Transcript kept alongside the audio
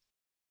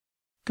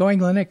Going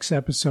Linux,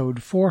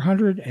 episode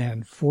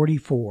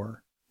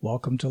 444.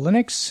 Welcome to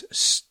Linux,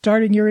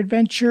 starting your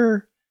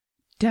adventure,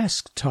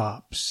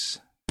 desktops.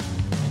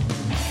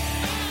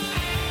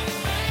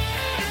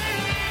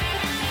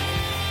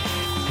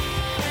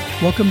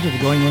 Welcome to the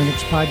Going Linux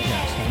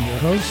podcast. I'm your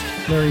host,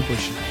 Larry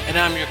Bushy. And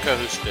I'm your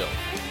co-host, Bill.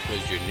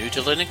 Whether you're new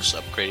to Linux,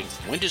 upgrading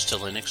from Windows to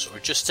Linux, or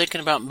just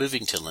thinking about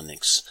moving to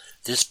Linux,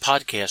 this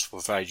podcast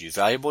will provide you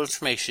valuable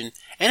information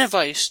and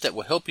advice that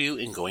will help you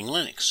in Going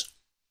Linux.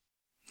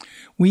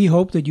 We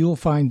hope that you'll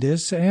find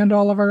this and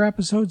all of our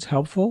episodes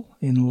helpful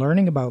in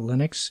learning about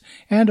Linux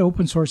and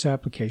open source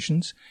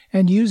applications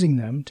and using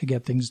them to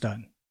get things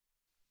done.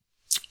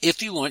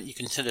 If you want, you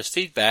can send us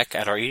feedback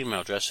at our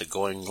email address at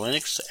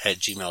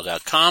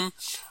goinglinux@gmail.com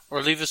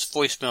or leave us a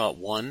voicemail at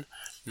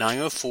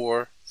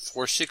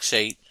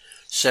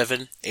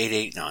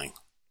 1-904-468-7889.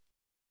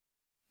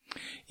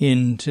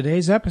 In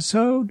today's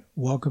episode,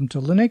 welcome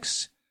to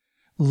Linux,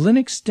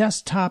 Linux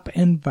desktop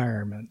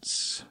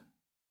environments.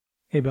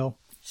 Hey, Bill.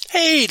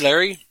 Hey,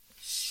 Larry.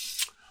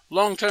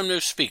 Long time no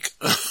speak.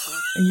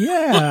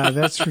 Yeah,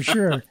 that's for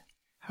sure.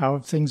 How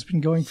have things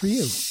been going for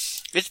you?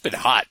 It's been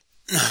hot.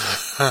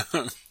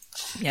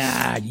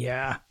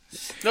 Yeah.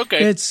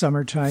 Okay. It's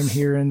summertime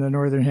here in the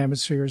Northern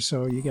Hemisphere,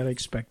 so you got to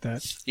expect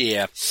that.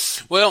 Yeah.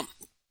 Well,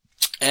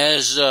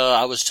 as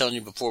I was telling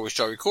you before we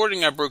start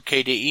recording, I broke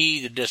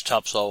KDE. The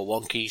desktop's all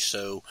wonky,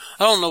 so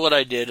I don't know what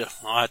I did.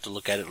 I'll have to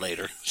look at it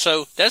later.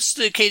 So that's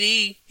the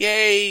KDE.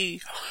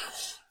 Yay!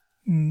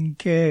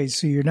 Okay,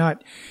 so you're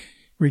not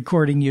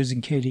recording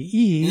using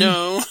KDE.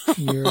 No.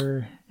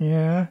 You're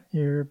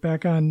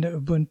back on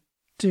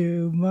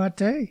Ubuntu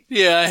Mate.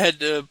 Yeah, I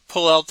had to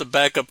pull out the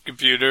backup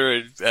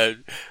computer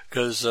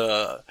because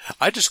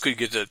I just couldn't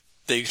get the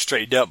thing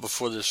straightened out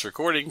before this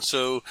recording.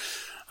 So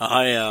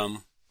I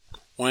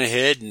went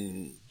ahead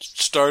and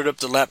started up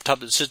the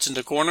laptop that sits in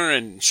the corner,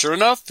 and sure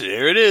enough,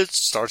 there it is.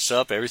 Starts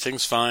up,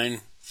 everything's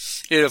fine.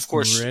 It, of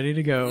course, ready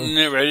to go.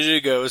 Ready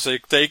to go. It's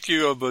like, thank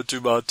you,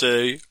 Ubuntu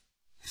Mate.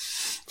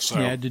 So,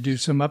 you had to do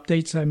some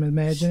updates, I'm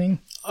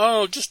imagining.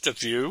 Oh, just a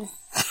few.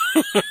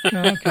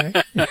 Okay.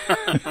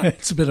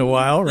 It's been a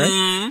while, right?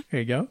 Mm-hmm. There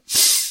you go.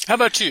 How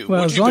about you?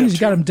 Well, as long as you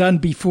got them done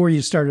before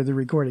you started the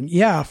recording.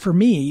 Yeah, for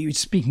me,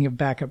 speaking of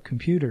backup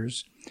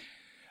computers,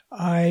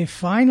 I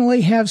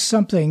finally have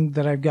something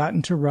that I've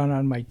gotten to run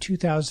on my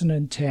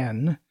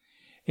 2010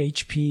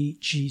 HP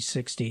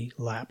G60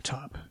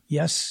 laptop.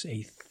 Yes,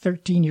 a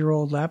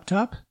 13-year-old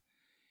laptop.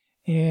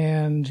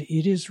 And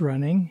it is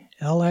running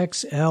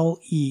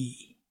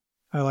LXLE.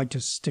 I like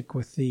to stick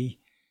with the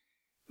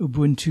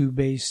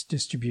Ubuntu-based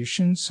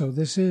distribution. So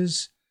this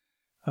is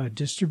a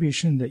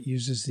distribution that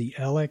uses the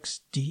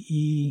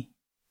LXDE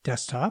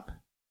desktop.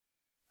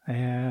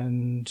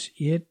 And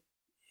it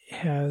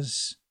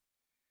has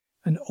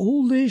an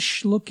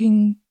oldish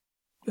looking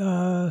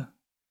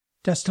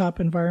desktop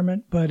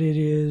environment, but it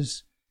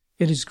is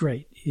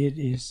great. It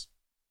is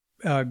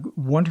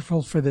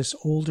wonderful for this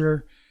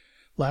older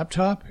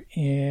laptop,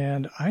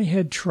 and I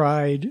had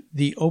tried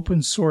the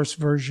open source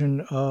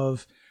version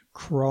of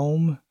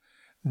Chrome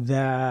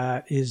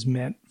that is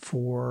meant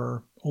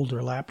for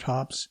older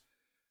laptops,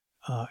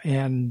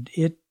 and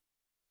it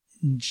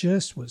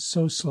just was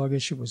so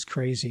sluggish, it was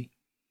crazy.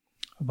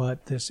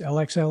 But this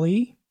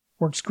LXLE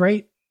works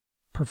great,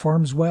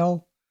 performs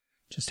well,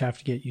 just have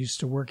to get used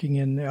to working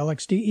in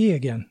LXDE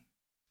again.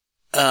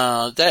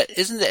 That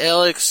isn't the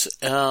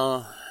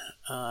LXLE,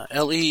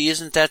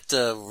 isn't that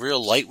the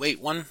real lightweight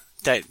one?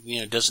 That,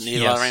 doesn't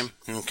need a lot of RAM?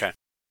 Okay.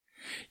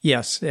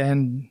 Yes,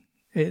 and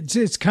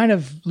it's kind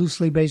of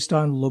loosely based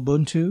on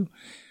Lubuntu,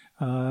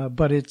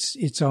 but it's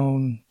its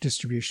own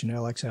distribution,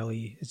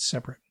 LXLE. It's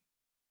separate.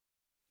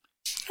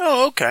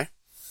 Oh, okay.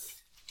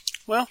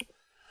 Well,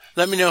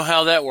 let me know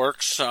how that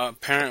works.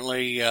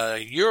 Apparently,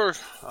 your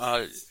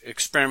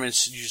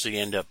experiments usually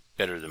end up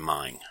better than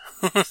mine.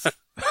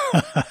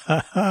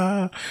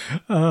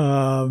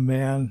 Oh,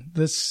 man.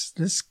 This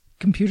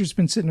computer's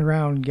been sitting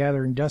around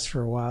gathering dust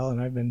for a while,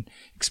 and I've been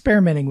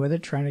experimenting with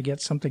it, trying to get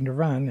something to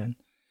run, and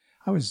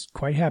I was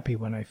quite happy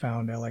when I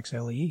found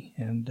LXLE,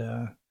 and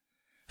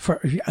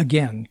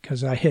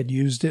because I had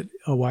used it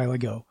a while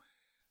ago.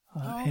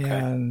 Okay.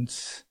 And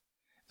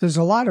there's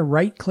a lot of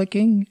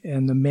right-clicking,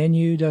 and the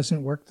menu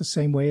doesn't work the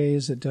same way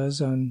as it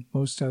does on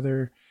most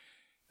other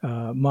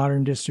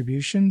modern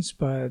distributions,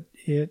 but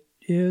it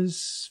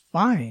is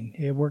fine.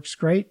 It works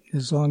great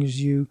as long as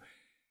you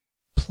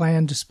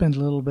plan to spend a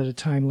little bit of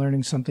time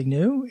learning something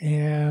new,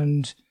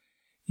 and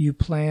you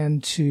plan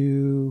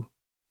to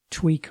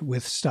tweak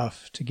with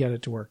stuff to get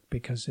it to work,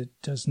 because it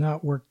does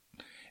not work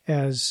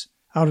as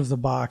out of the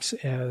box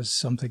as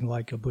something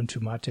like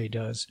Ubuntu Mate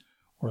does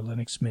or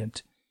Linux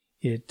Mint.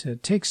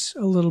 It takes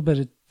a little bit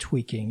of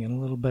tweaking and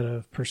a little bit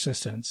of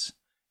persistence,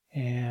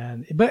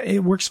 but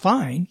it works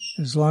fine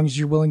as long as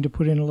you're willing to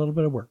put in a little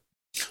bit of work.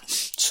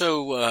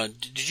 So,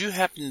 did you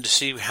happen to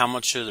see how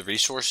much of the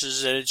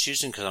resources that it's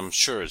using? Because I'm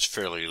sure it's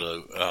fairly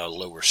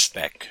lower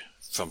spec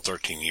from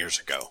 13 years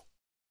ago.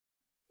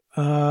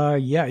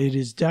 Yeah, it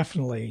is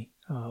definitely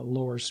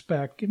lower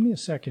spec. Give me a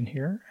second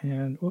here.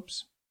 And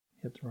whoops.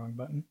 hit the wrong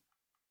button.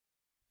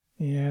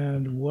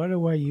 And what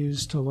do I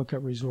use to look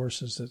at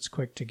resources that's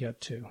quick to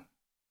get to?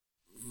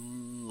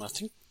 I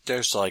think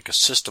there's like a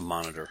system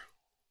monitor.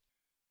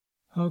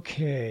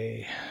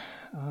 Okay.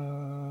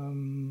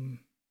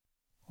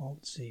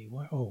 Let's see.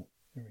 Oh,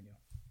 there we go.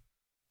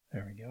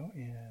 There we go.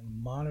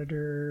 And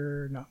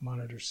monitor, not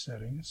monitor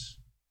settings.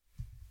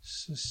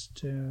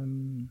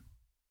 System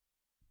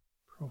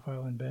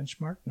profile and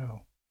benchmark?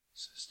 No.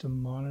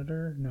 System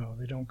monitor? No,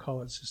 they don't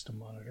call it system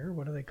monitor.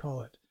 What do they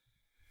call it?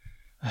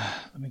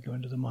 Let me go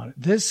into the monitor.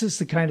 This is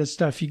the kind of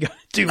stuff you got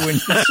to do when you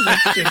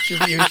switch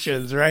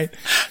distributions, right?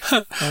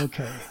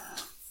 Okay.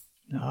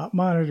 Not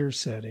monitor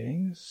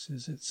settings.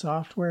 Is it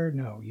software?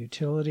 No.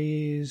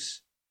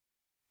 Utilities.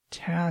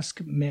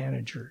 Task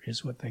manager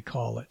is what they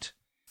call it.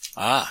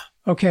 Ah.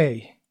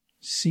 Okay.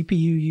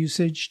 CPU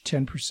usage,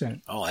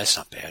 10%. Oh, that's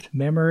not bad.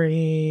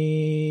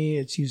 Memory,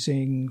 it's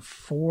using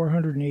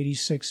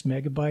 486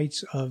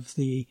 megabytes of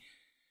the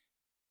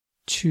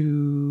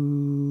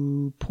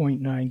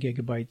 2.9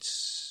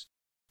 gigabytes.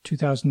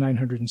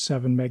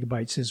 2,907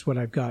 megabytes is what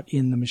I've got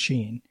in the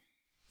machine.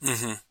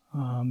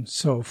 Mm-hmm.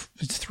 So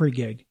it's 3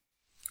 gig.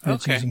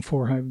 It's Okay. using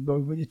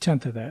 400, a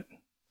tenth of that.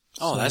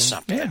 Oh, So, that's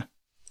not bad. Yeah,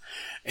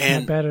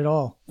 And not bad at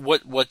all.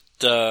 what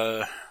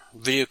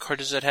video card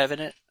does that have in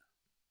it?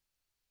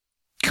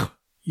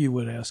 You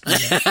would ask me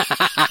that.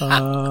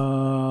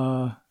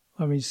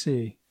 Let me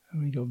see.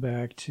 Let me go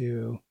back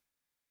to...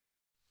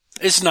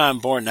 It's not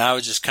important. I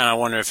was just kind of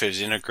wondering if it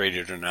was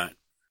integrated or not.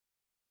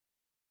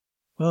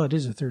 Well, it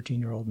is a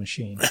 13-year-old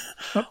machine.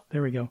 Oh,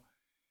 there we go.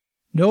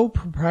 No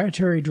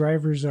proprietary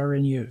drivers are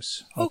in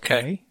use.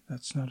 Okay.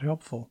 That's not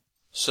helpful.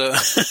 So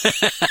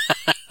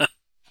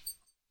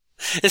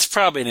it's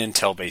probably an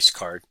Intel-based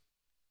card.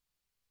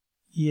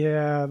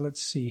 Yeah,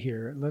 let's see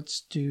here.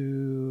 Let's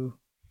do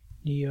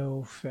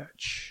Neo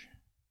Fetch.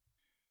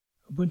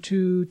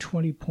 Ubuntu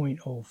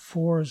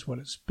 20.04 is what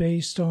it's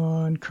based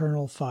on.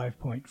 Kernel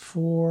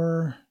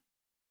 5.4.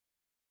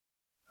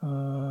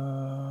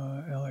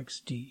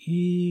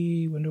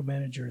 LXDE. Window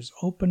Manager is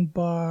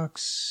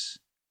OpenBox.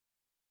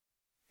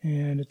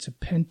 And it's a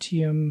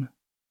Pentium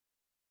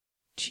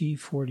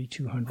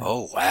T4200.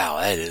 Oh, wow.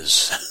 That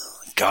is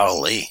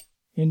golly.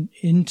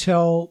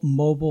 Intel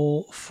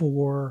Mobile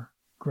 4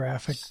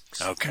 graphics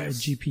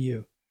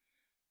GPU.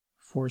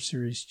 4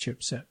 series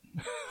chipset.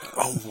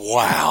 Oh,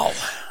 wow.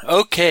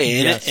 Okay.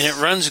 And, Yes. it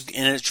runs,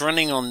 and it's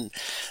running on,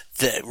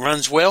 it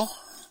runs well?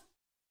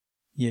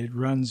 Yeah, it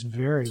runs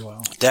very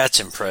well. That's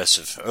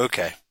impressive.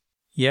 Okay.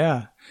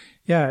 Yeah.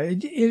 Yeah.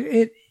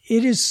 It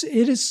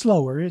is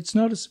slower. It's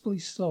noticeably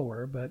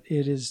slower, but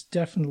it is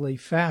definitely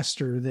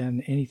faster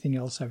than anything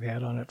else I've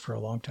had on it for a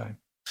long time.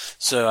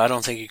 So I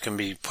don't think you can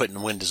be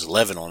putting Windows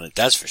 11 on it.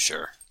 That's for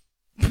sure.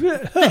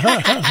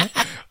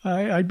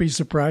 I'd be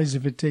surprised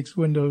if it takes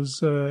Windows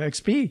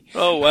XP.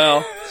 Oh,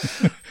 wow.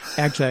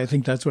 Actually, I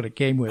think that's what it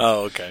came with.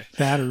 Oh, okay.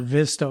 That or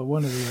Vista,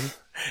 one of the other.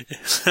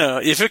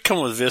 If it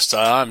come with Vista,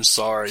 I'm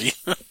sorry.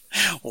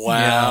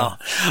 Wow.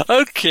 Yeah.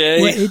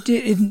 Okay. Well,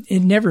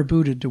 it never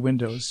booted to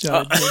Windows, so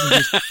I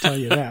didn't just tell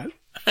you that.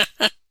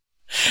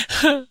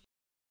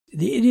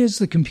 It is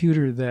the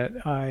computer that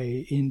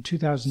in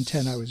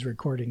 2010, I was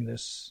recording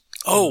this.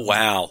 Oh,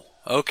 wow.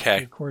 Okay.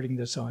 Recording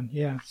this on,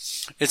 yeah.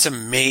 It's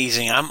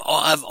amazing. I'm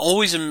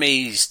always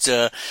amazed.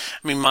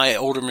 My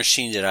older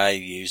machine that I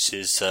use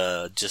is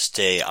just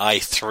a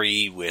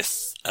i3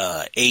 with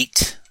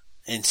 8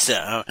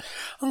 instead. I'm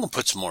gonna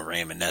put some more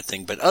RAM in that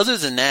thing, but other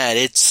than that,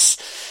 it's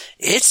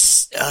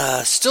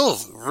still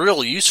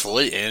really useful,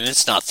 and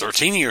it's not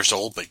 13 years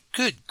old. But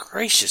good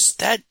gracious,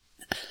 that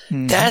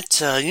you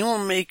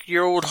want to make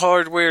your old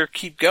hardware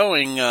keep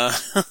going.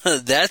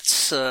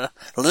 That's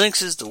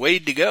Linux is the way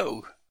to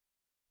go.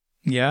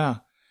 Yeah.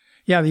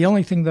 Yeah, the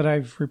only thing that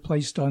I've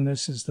replaced on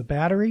this is the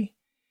battery.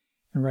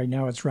 And right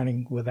now it's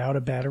running without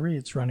a battery.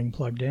 It's running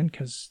plugged in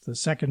because the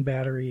second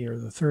battery or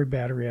the third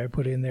battery I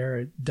put in there,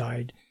 it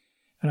died.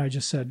 And I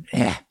just said,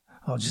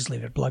 I'll just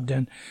leave it plugged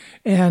in.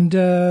 And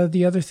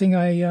the other thing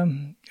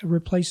I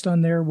replaced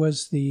on there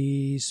was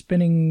the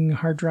spinning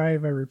hard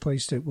drive. I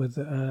replaced it with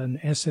an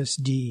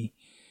SSD.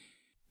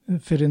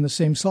 It fit in the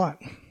same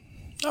slot.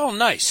 Oh,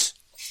 nice.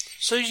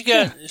 So you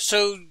got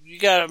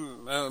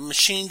a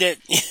machine that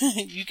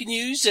you can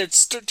use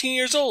that's 13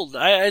 years old.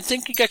 I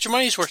think you got your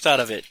money's worth out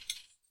of it.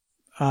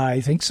 I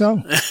think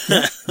so.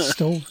 Yeah,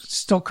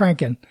 still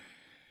cranking.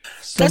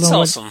 That's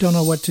awesome. Don't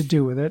know what to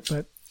do with it,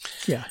 but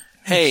yeah.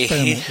 Hey,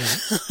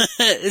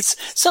 it's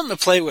something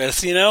to play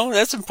with,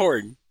 That's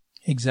important.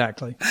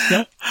 Exactly.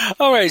 Yep.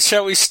 All right,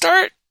 shall we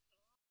start?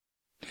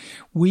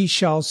 We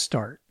shall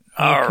start.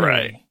 Okay. All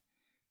right.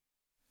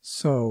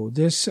 So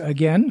this,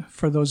 again,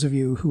 for those of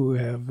you who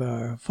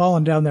have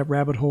fallen down that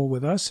rabbit hole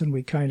with us, and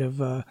we kind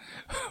of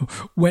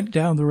went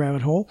down the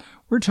rabbit hole,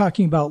 we're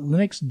talking about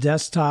Linux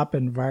desktop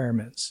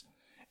environments.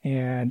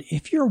 And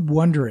if you're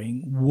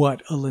wondering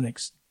what a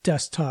Linux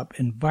desktop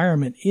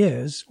environment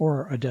is,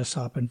 or a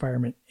desktop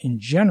environment in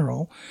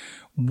general,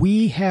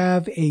 we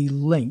have a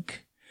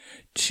link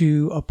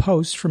to a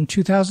post from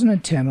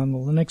 2010 on the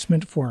Linux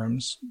Mint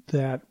forums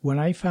that when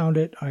I found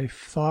it, I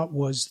thought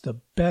was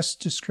the best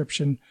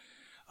description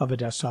of a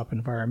desktop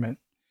environment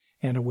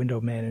and a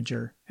window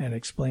manager and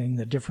explaining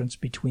the difference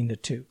between the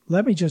two.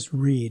 Let me just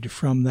read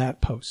from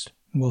that post.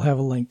 We'll have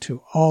a link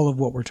to all of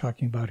what we're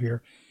talking about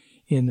here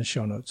in the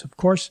show notes. Of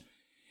course,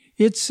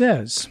 it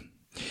says,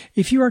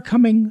 if you are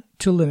coming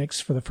to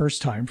Linux for the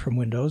first time from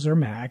Windows or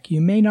Mac,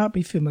 you may not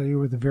be familiar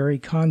with the very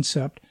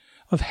concept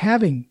of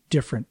having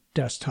different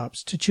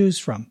desktops to choose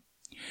from.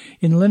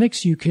 In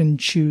Linux, you can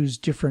choose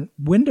different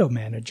window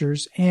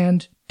managers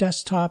and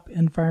desktop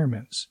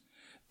environments.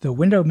 The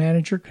window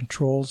manager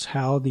controls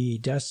how the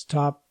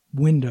desktop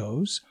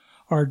windows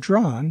are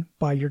drawn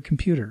by your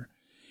computer.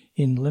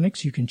 In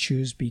Linux, you can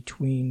choose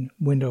between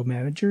window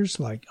managers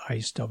like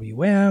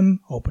IceWM,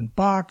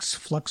 OpenBox,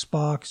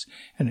 Fluxbox,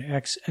 and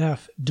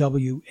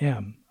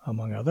XFWM,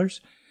 among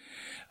others.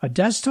 A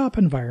desktop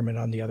environment,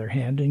 on the other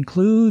hand,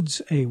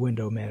 includes a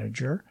window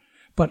manager,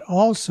 but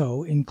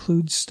also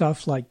includes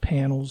stuff like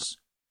panels,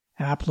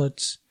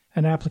 applets,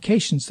 and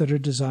applications that are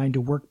designed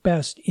to work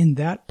best in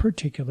that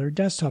particular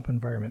desktop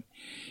environment.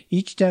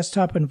 Each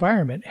desktop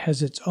environment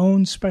has its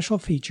own special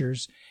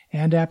features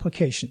and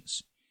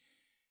applications.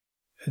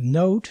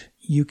 Note,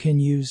 you can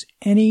use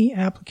any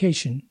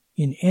application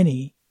in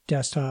any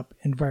desktop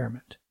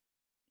environment.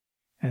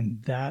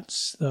 And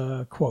that's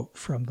the quote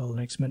from the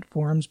Linux Mint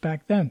forums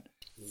back then.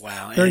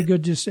 Wow. Very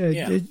good.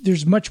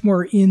 There's much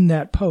more in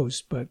that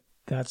post, but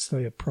that's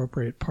the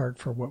appropriate part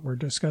for what we're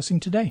discussing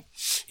today.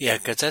 Yeah,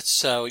 because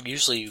that's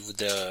usually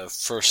the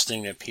first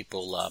thing that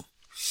people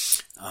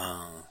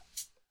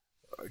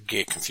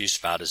get confused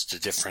about is the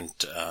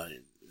different,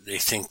 they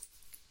think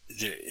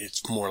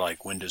it's more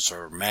like Windows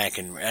or Mac,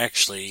 and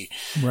actually,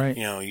 right.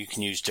 You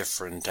can use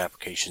different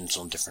applications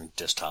on different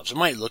desktops. It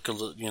might look a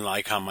little, the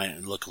icon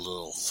might look a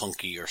little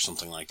funky or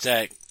something like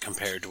that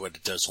compared to what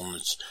it does on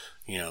its,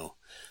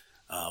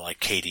 like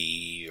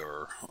KDE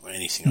or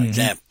anything like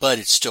that, but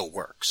it still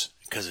works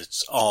because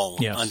it's all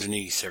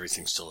underneath,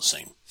 everything's still the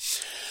same.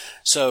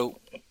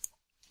 So,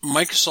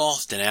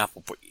 Microsoft and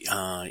Apple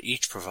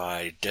each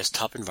provide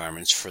desktop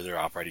environments for their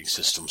operating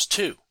systems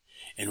too.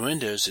 In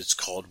Windows, it's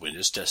called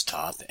Windows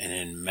Desktop, and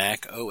in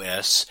Mac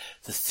OS,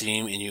 the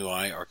theme and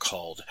UI are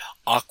called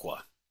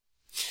Aqua.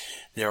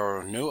 There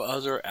are no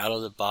other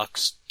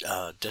out-of-the-box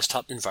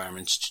desktop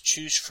environments to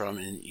choose from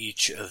in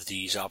each of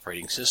these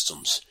operating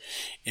systems.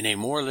 In a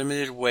more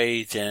limited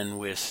way than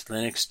with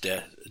Linux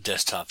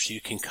desktops,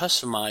 you can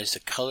customize the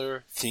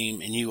color,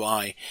 theme, and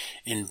UI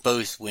in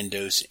both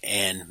Windows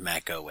and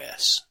Mac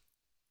OS.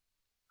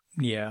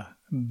 Yeah,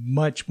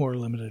 much more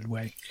limited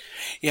way.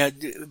 Yeah,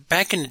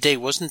 back in the day,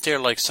 wasn't there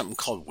like something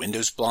called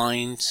Windows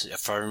Blinds,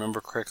 if I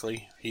remember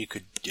correctly? You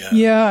could.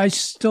 Yeah, I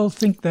still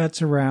think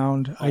that's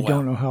around. Oh, I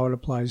don't know how it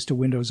applies to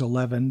Windows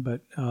 11,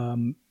 but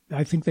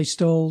I think they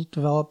still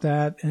develop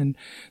that. And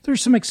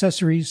there's some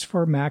accessories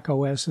for Mac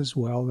OS as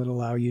well that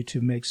allow you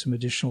to make some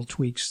additional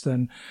tweaks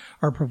than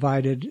are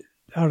provided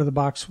out of the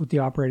box with the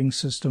operating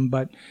system.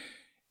 But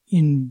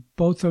in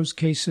both those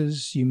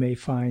cases, you may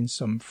find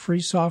some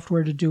free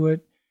software to do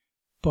it.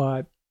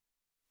 But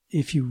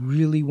if you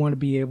really want to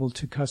be able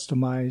to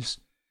customize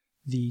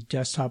the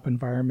desktop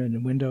environment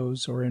in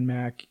Windows or in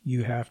Mac,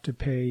 you have to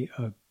pay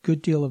a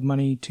good deal of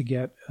money to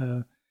get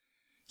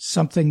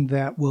something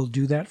that will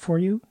do that for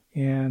you.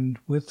 And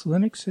with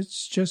Linux,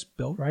 it's just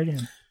built right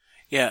in.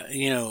 Yeah,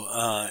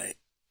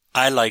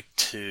 I like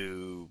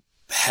to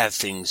have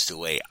things the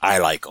way I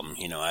like them.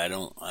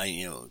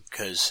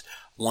 Because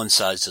one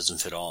size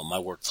doesn't fit all. My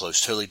workflow is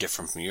totally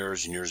different from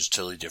yours, and yours is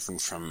totally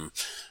different from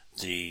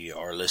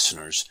our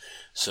listeners.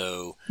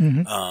 So,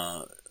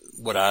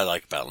 what I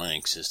like about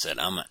Linux is that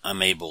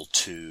I'm able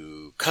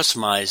to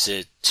customize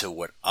it to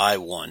what I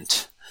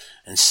want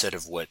instead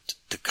of what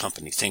the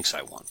company thinks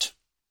I want.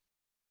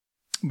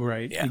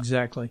 Right. Yeah.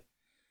 Exactly.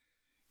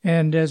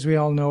 And as we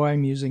all know,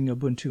 I'm using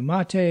Ubuntu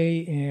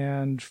Mate,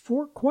 and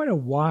for quite a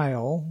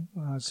while,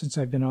 since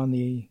I've been on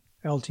the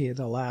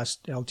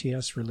last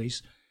LTS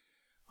release,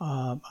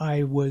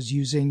 I was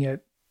using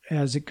it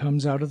as it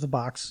comes out of the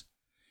box.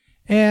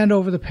 And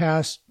over the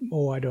past,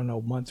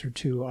 month or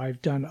two,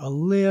 I've done a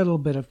little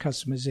bit of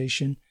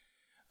customization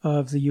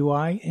of the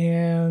UI,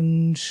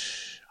 and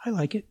I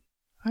like it.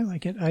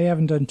 I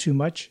haven't done too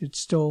much. It's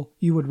still,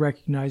 you would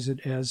recognize it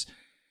as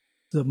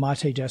the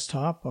Mate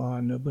desktop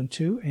on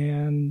Ubuntu,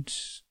 and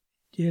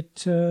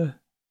it,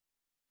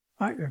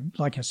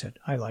 like I said,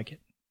 I like it.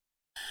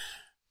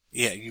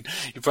 Yeah, you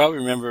probably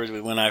remember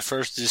when I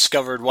first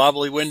discovered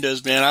wobbly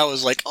windows, man, I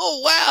was like,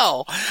 oh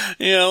wow,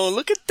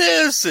 look at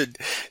this, and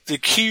the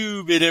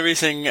cube and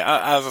everything.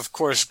 I've of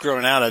course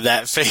grown out of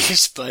that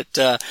phase, but,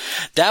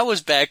 that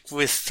was back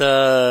with,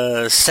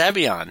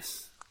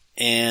 Sabian.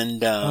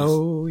 And,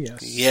 oh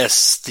yes.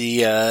 Yes,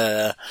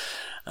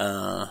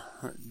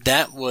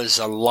 that was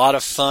a lot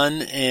of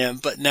fun,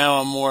 but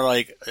now I'm more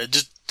like, I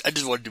just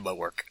want to do my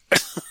work.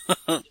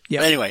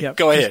 Yep, anyway,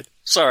 go ahead.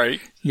 Sorry.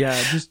 Yeah,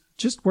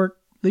 just work.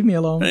 Leave me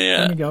alone. Yeah.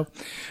 Let me go.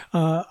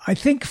 I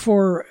think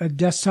for a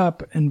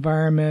desktop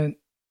environment,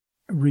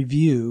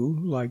 review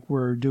like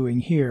we're doing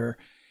here,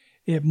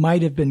 it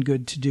might have been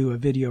good to do a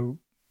video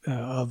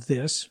of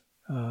this,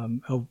 a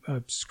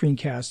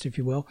screencast, if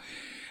you will.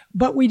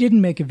 But we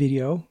didn't make a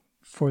video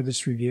for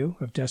this review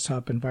of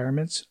desktop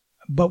environments,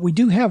 but we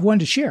do have one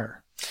to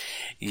share.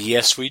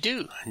 Yes, we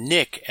do.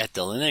 Nick at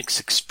the Linux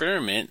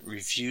Experiment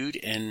reviewed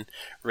and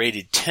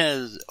rated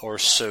 10 or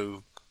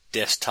so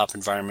desktop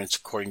environments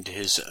according to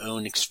his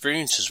own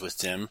experiences with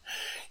them.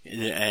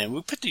 And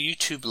we put the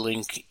YouTube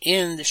link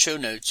in the show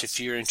notes if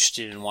you're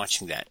interested in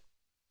watching that.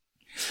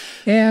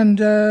 And,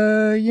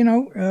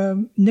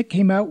 Nick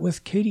came out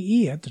with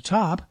KDE at the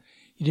top.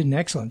 He did an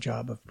excellent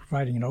job of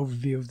providing an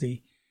overview of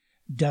the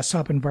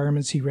desktop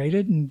environments he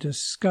rated and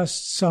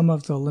discussed some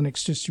of the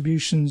Linux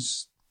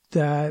distributions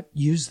that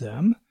use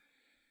them.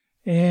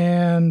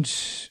 And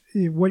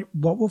what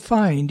we'll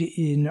find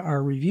in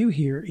our review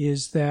here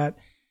is that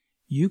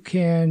you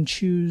can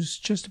choose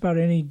just about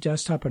any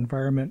desktop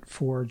environment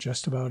for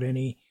just about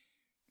any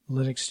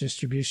Linux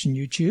distribution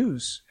you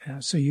choose.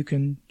 So you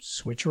can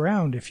switch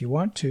around if you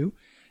want to.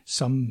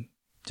 Some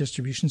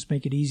distributions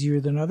make it easier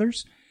than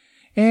others.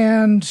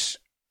 And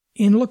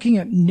in looking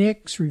at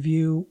Nick's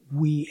review,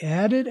 we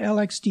added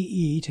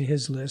LXDE to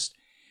his list.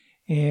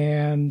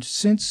 And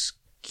since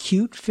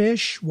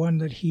Cutefish, one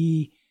that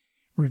he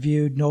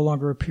reviewed, no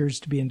longer appears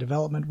to be in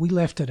development, we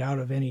left it out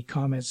of any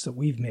comments that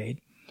we've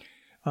made.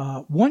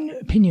 One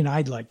opinion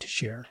I'd like to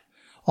share.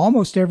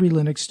 Almost every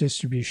Linux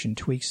distribution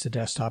tweaks the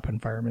desktop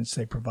environments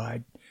they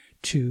provide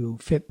to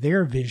fit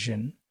their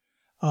vision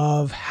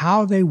of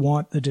how they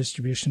want the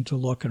distribution to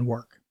look and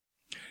work.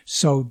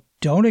 So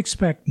don't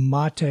expect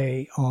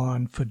Mate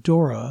on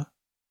Fedora,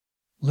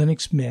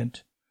 Linux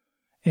Mint,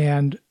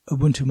 and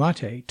Ubuntu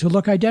Mate to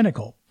look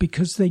identical,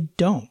 because they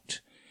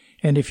don't.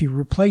 And if you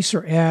replace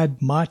or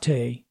add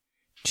Mate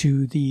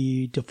to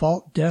the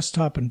default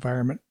desktop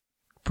environment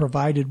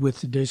provided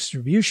with the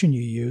distribution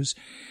you use,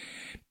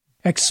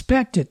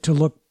 expect it to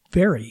look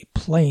very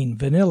plain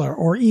vanilla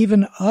or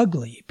even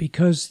ugly,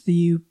 because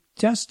the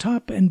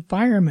desktop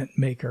environment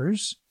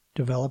makers,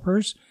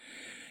 developers,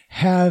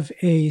 have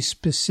a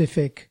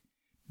specific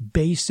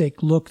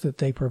basic look that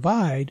they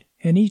provide,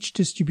 and each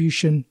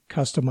distribution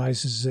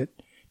customizes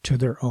it to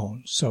their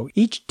own. So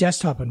each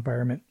desktop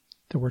environment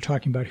that we're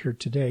talking about here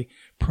today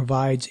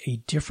provides a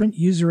different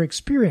user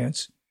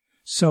experience.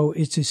 So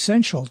it's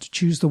essential to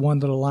choose the one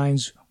that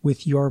aligns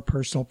with your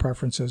personal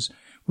preferences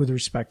with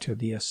respect to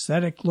the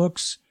aesthetic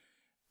looks,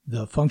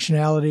 the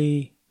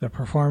functionality, the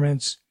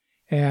performance,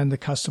 and the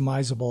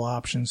customizable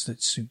options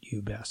that suit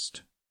you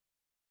best.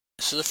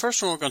 So the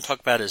first one we're going to talk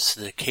about is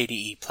the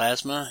KDE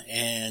Plasma,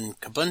 and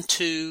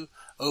Kubuntu,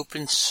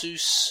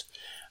 OpenSUSE,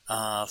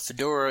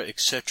 Fedora,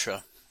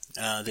 etc.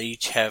 They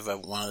each have a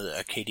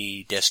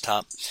KDE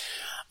desktop.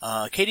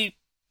 KDE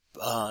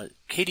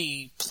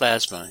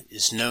Plasma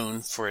is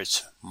known for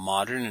its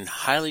modern and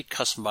highly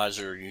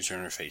customizable user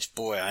interface.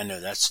 Boy, I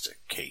know that's the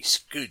case.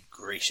 Good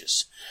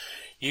gracious.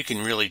 You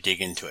can really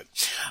dig into it.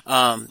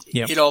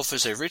 Yep. It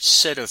offers a rich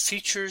set of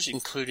features,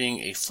 including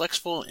a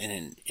flexible and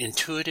an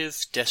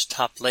intuitive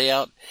desktop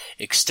layout,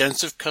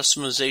 extensive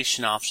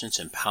customization options,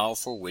 and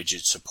powerful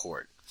widget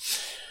support.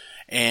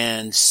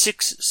 And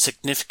 6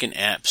 significant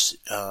apps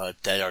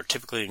that are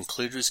typically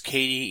included with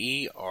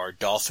KDE are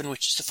Dolphin,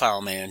 which is the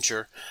file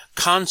manager,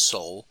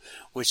 Console,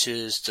 which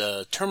is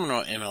the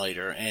terminal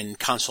emulator, and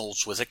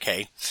Console's with a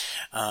K,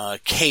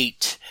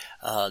 Kate,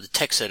 the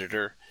text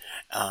editor,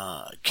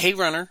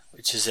 KRunner,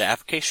 which is the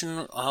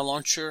application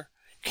launcher,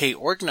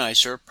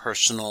 KOrganizer,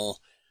 personal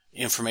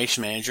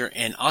information manager,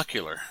 and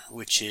Ocular,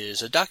 which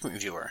is a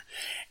document viewer.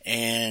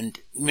 And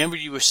remember,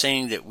 you were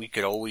saying that we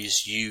could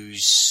always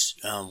use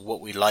what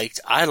we liked.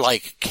 I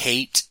like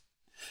Kate,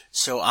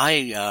 so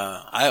I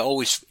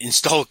always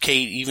install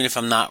Kate even if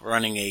I'm not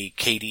running a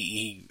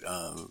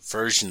KDE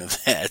version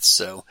of that.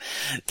 So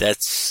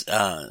that's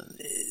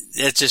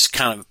just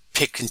kind of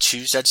pick and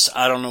choose.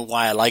 I don't know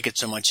why I like it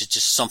so much. It's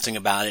just something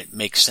about it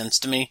makes sense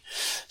to me.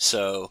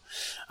 So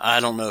I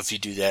don't know if you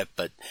do that,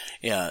 but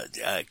yeah,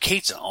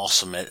 Kate's an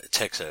awesome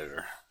text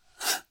editor.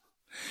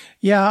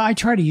 Yeah, I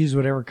try to use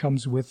whatever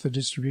comes with the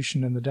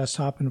distribution in the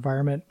desktop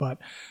environment, but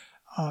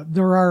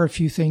there are a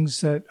few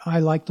things that I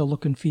like the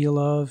look and feel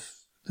of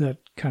that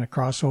kind of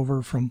cross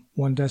over from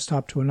one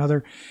desktop to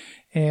another.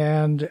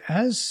 And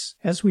as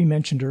we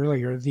mentioned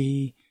earlier,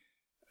 the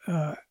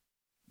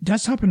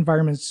desktop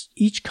environments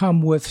each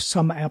come with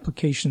some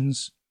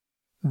applications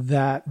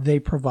that they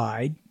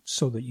provide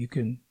so that you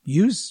can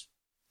use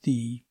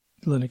the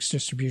Linux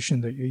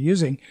distribution that you're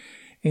using.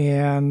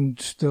 And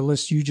the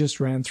list you just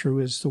ran through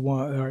is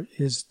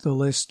the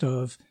list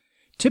of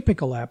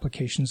typical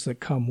applications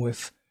that come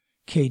with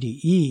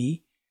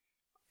KDE.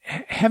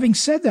 Having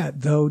said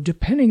that, though,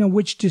 depending on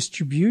which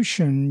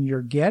distribution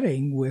you're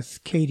getting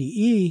with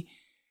KDE,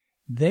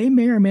 they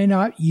may or may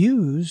not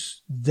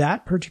use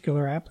that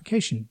particular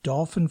application.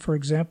 Dolphin, for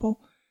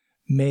example,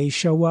 may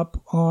show up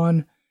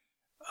on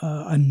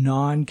a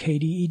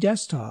non-KDE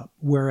desktop,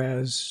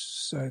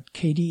 whereas a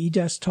KDE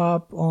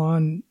desktop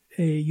on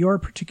your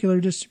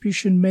particular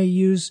distribution may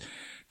use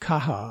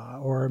Caja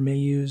or may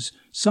use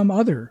some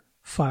other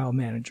file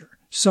manager.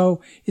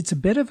 So it's a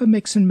bit of a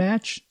mix and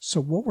match. So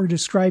what we're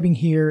describing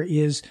here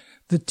is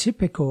the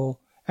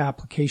typical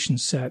application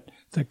set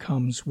that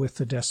comes with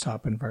the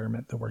desktop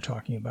environment that we're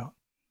talking about.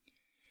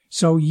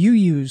 So you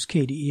use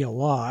KDE a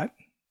lot,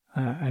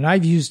 and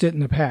I've used it in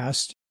the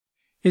past.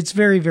 It's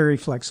very, very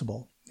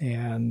flexible.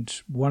 And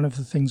one of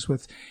the things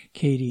with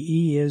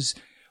KDE is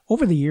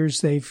over the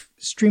years, they've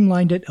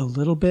streamlined it a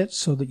little bit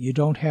so that you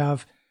don't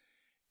have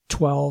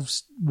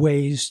 12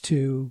 ways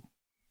to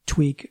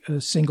tweak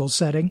a single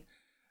setting.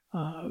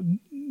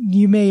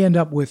 You may end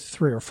up with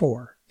 3 or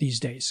 4 these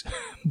days,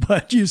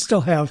 but you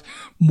still have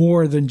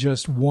more than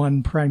just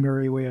one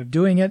primary way of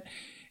doing it,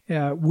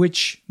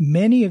 which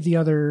many of the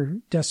other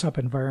desktop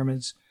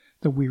environments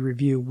that we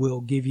review will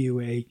give you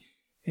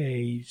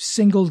a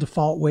single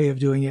default way of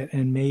doing it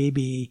and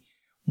maybe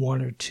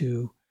 1 or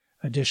 2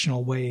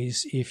 additional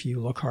ways if you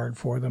look hard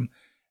for them.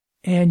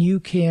 And you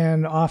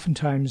can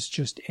oftentimes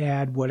just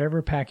add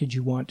whatever package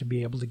you want to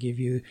be able to give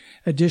you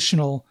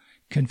additional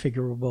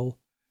configurable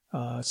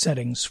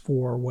settings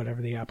for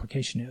whatever the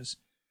application is.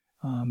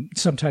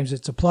 Sometimes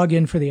it's a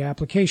plugin for the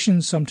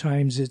application.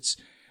 Sometimes it's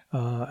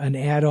an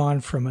add-on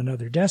from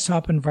another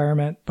desktop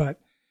environment. But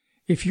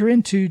if you're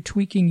into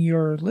tweaking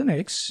your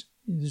Linux,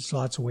 there's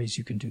lots of ways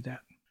you can do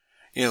that.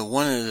 You know,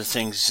 one of the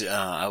things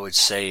I would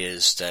say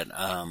is that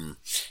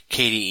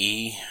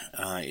KDE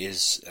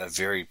is a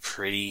very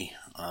pretty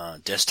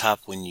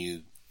desktop when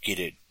you get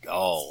it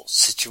all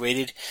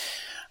situated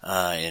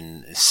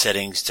in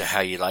settings to how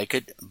you like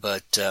it.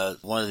 But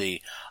one of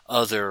the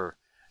other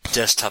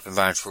desktop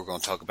environments we're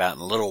going to talk about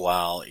in a little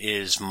while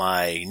is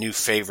my new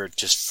favorite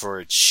just for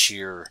its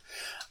sheer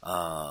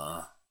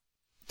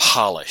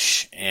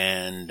polish.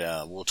 And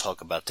we'll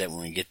talk about that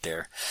when we get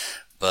there.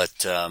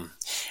 But,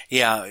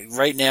 yeah,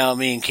 right now,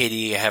 me and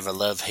KDE have a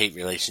love-hate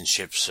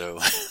relationship, so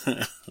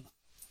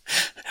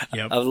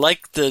Yep. I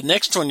like the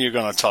next one you're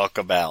going to talk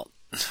about.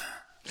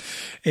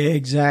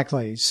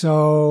 Exactly.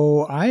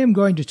 So I am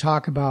going to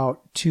talk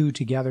about 2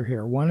 together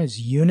here. One is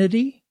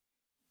Unity,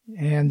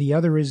 and the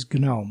other is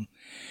GNOME.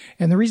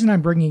 And the reason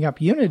I'm bringing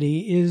up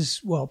Unity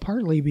is, well,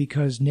 partly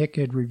because Nick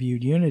had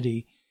reviewed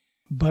Unity,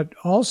 but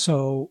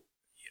also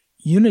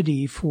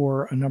Unity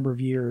for a number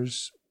of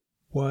years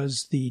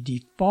was the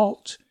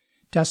default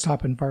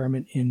desktop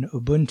environment in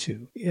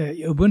Ubuntu.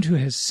 Ubuntu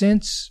has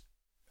since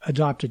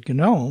adopted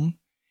GNOME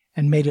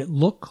and made it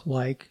look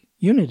like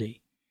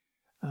Unity.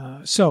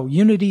 So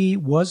Unity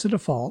was the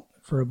default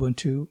for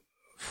Ubuntu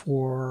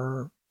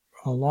for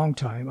a long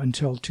time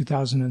until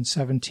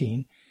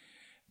 2017.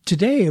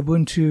 Today,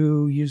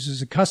 Ubuntu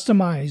uses a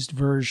customized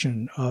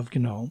version of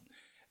GNOME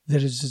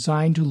that is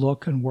designed to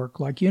look and work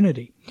like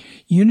Unity.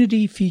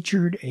 Unity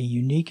featured a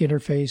unique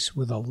interface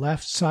with a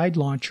left side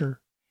launcher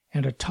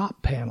and a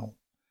top panel.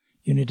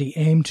 Unity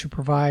aimed to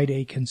provide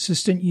a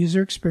consistent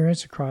user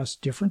experience across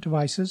different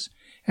devices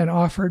and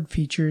offered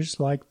features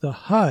like the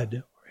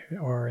HUD,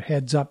 or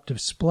heads-up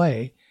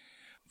display,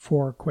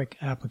 for quick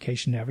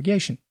application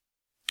navigation.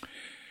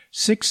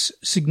 6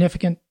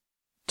 significant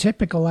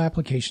typical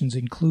applications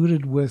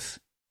included with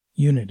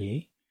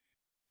Unity: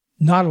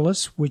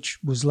 Nautilus, which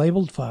was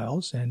labeled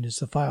files and is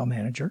the file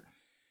manager;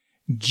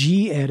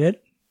 gedit,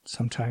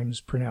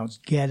 sometimes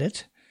pronounced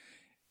Gedit,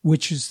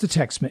 which is the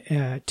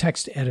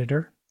text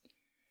editor;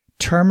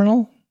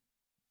 Terminal,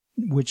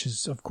 which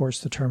is, of course,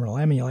 the terminal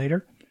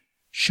emulator;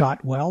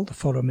 Shotwell, the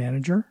photo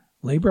manager;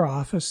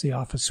 LibreOffice, the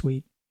Office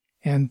suite;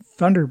 and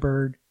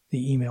Thunderbird,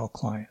 the email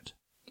client.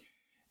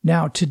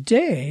 Now,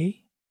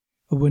 today,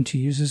 Ubuntu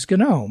uses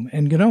GNOME,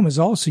 and GNOME is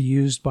also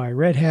used by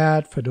Red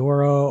Hat,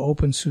 Fedora,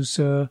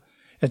 OpenSUSE,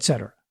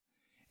 etc.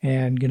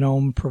 And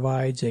GNOME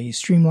provides a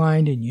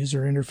streamlined and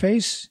user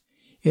interface.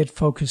 It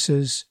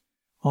focuses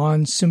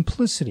on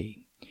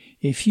simplicity.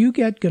 If you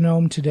get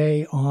GNOME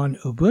today on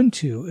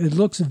Ubuntu, it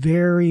looks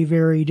very,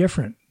 very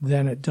different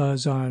than it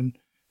does on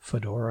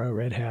Fedora,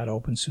 Red Hat,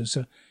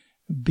 OpenSUSE,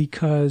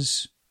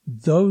 because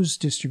those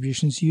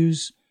distributions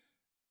use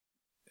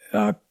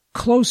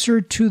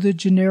closer to the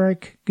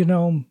generic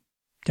GNOME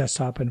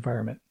desktop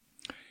environment.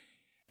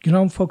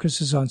 GNOME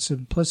focuses on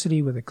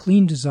simplicity with a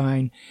clean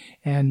design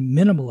and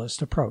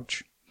minimalist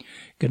approach.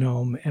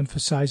 GNOME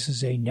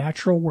emphasizes a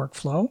natural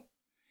workflow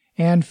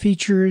and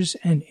features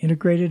an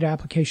integrated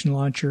application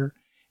launcher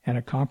and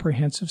a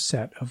comprehensive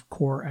set of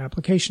core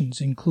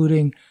applications,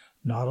 including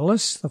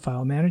Nautilus, the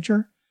file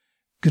manager;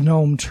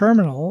 GNOME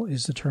Terminal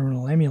is the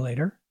terminal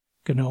emulator;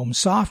 GNOME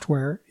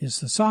Software is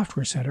the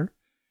software center;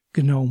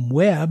 GNOME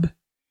Web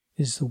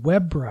is the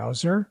web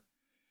browser;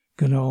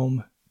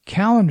 GNOME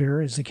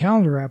Calendar is the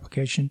calendar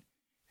application;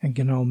 and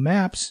GNOME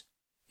Maps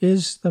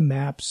is the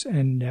maps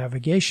and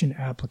navigation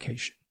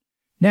application.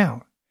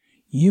 Now,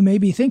 you may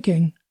be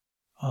thinking,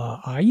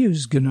 I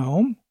use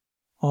GNOME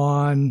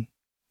on,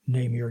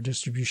 name your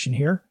distribution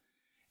here,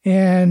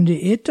 and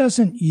it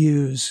doesn't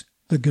use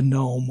the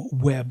GNOME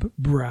web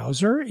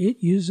browser, it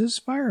uses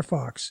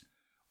Firefox.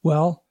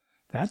 Well,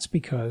 that's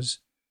because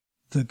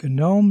the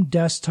GNOME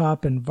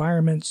desktop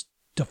environment's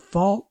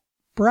default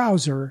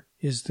browser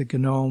is the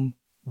GNOME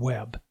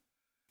web.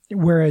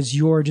 Whereas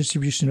your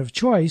distribution of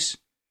choice,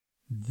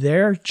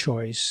 their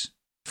choice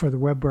for the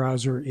web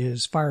browser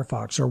is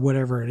Firefox or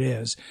whatever it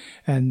is.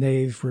 And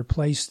they've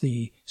replaced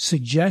the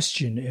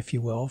suggestion, if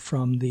you will,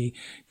 from the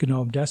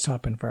GNOME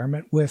desktop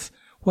environment with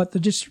what the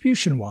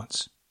distribution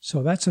wants.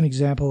 So that's an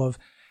example of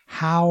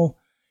how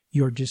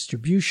your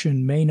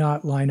distribution may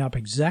not line up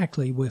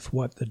exactly with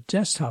what the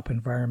desktop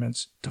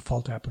environment's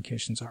default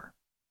applications are.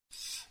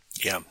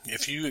 Yeah,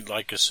 if you,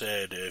 like I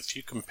said, if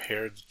you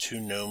compare the two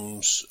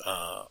gnomes,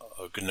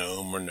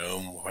 GNOME or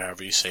GNOME,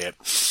 however you say it,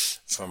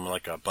 from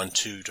like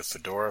Ubuntu to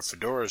Fedora,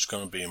 Fedora is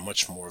going to be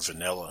much more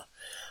vanilla,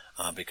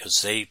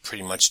 because they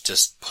pretty much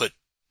just put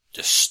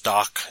the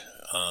stock,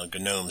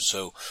 GNOME.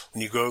 So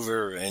when you go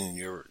over and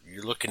you're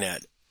looking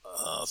at,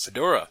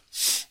 Fedora,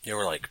 you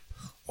were like,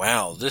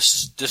 wow,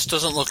 this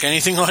doesn't look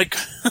anything like,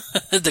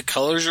 the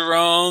colors are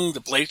wrong,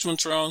 the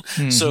placement's wrong.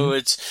 Mm-hmm. So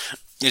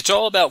it's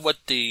all about what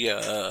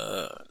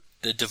the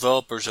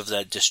developers of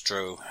that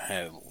distro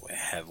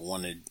have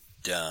wanted,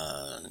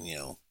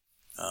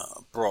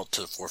 brought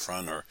to the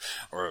forefront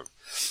or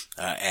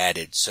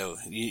added. So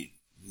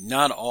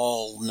not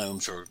all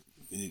gnomes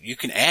you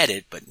can add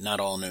it, but not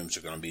all gnomes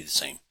are going to be the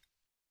same.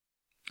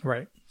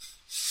 Right.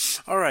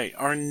 All right.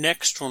 Our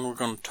next one we're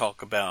going to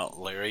talk about,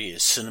 Larry,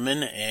 is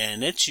Cinnamon,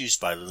 and it's used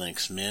by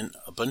Linux Mint.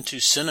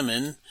 Ubuntu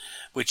Cinnamon,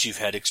 which you've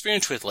had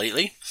experience with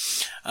lately,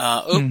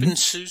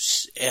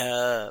 OpenSUSE,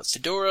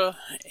 Fedora,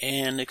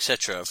 and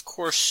etc. Of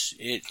course,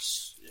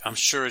 I'm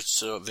sure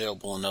it's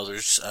available in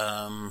others.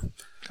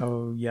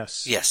 Oh,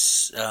 yes.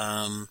 Yes.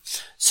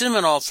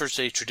 Cinnamon offers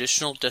a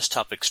traditional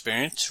desktop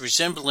experience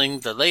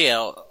resembling the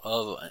layout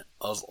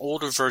of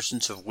older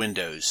versions of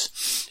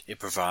Windows. It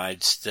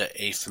provides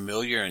a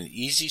familiar and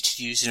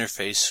easy-to-use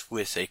interface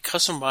with a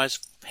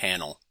customizable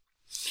panel,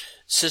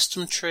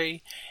 system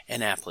tray,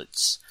 and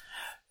applets.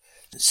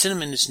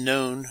 Cinnamon is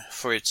known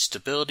for its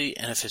stability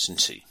and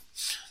efficiency.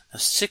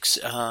 6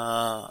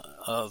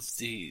 of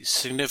the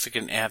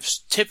significant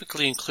apps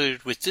typically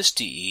included with this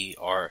DE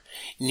are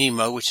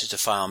Nemo, which is the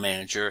file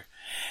manager,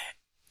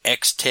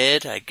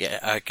 Xted, I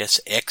guess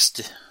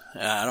Xed,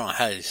 I don't know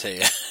how to say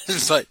it,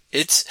 but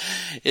it's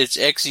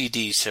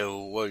XED, so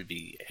what would it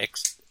be?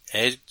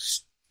 I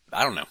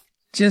don't know.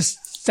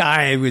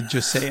 I would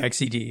just say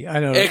XED.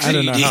 I don't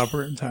know how to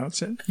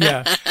pronounce it.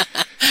 Yeah.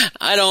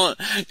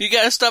 You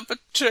gotta stop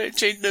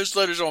changing those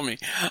letters on me.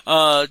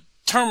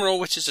 Terminal,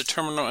 which is a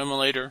terminal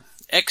emulator,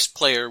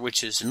 XPlayer,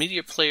 which is a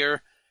media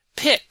player,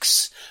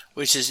 Pix,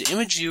 which is the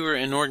image viewer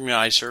and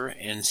organizer,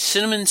 and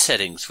Cinnamon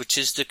Settings, which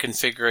is the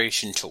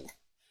configuration tool.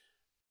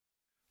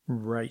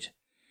 Right.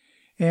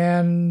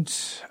 And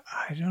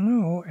I don't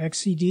know,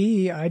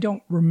 XED, I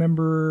don't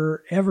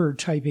remember ever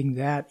typing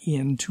that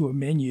into a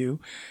menu.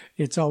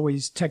 It's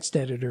always text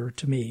editor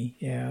to me,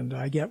 and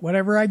I get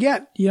whatever I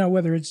get,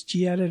 whether it's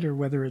gedit or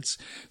whether it's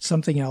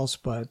something else,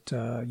 but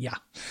yeah.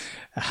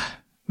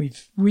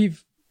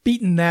 We've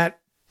beaten that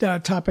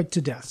topic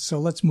to death, so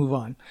let's move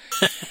on.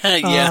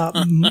 Yeah.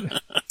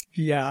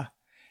 Yeah.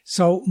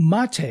 So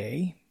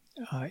Mate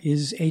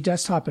is a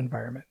desktop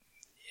environment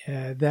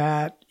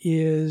that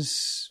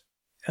is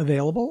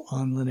available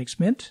on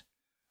Linux Mint,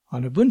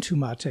 on Ubuntu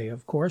Mate,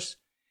 of course,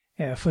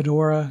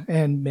 Fedora,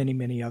 and many,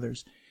 many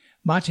others.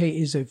 Mate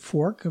is a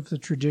fork of the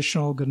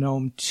traditional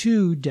GNOME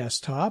 2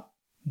 desktop,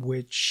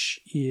 which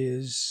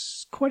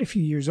is quite a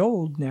few years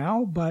old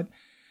now, but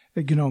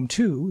GNOME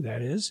 2,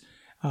 that is.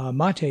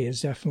 Mate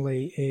is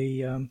definitely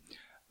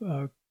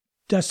a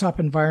desktop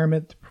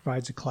environment that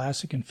provides a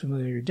classic and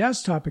familiar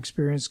desktop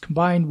experience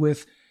combined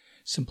with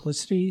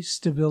simplicity,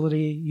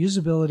 stability,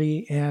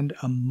 usability, and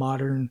a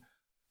modern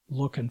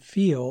look and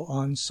feel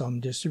on some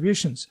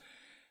distributions.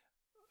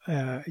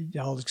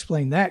 I'll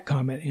explain that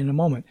comment in a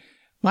moment.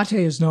 Mate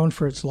is known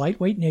for its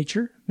lightweight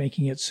nature,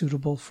 making it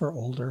suitable for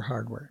older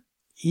hardware.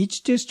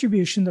 Each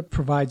distribution that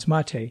provides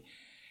Mate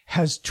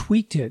has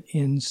tweaked it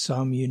in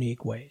some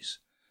unique ways.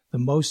 The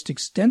most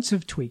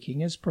extensive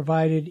tweaking is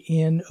provided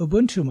in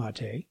Ubuntu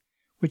Mate,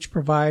 which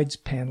provides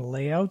panel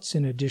layouts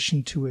in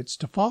addition to its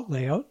default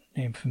layout,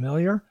 named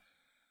Familiar,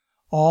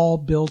 all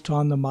built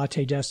on the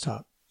Mate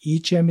desktop,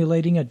 each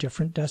emulating a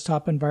different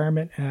desktop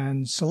environment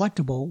and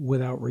selectable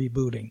without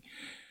rebooting.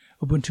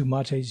 Ubuntu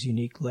Mate's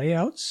unique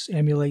layouts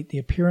emulate the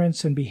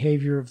appearance and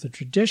behavior of the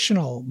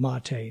traditional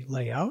Mate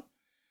layout,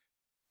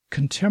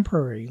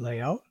 contemporary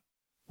layout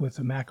with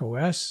a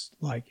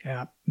macOS-like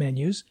app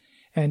menus,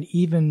 and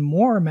even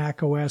more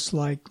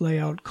macOS-like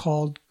layout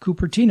called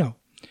Cupertino,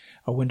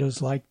 a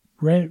Windows-like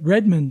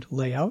Redmond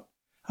layout,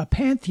 a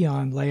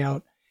Pantheon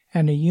layout,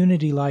 and a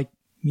Unity-like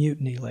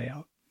Mutiny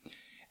layout.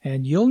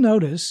 And you'll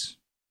notice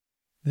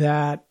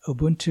that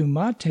Ubuntu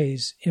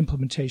Mate's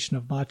implementation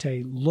of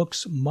Mate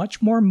looks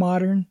much more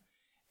modern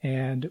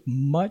and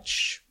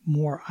much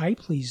more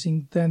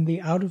eye-pleasing than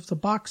the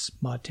out-of-the-box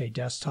Mate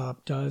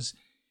desktop does.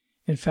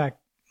 In fact,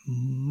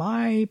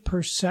 my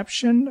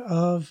perception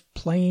of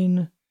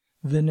plain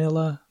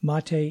vanilla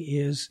Mate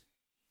is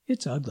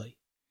it's ugly.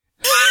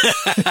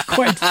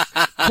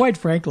 quite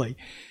frankly.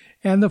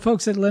 And the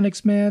folks at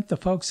Linux Mint, the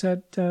folks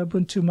at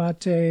Ubuntu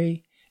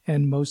Mate,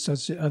 and most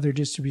other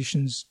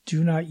distributions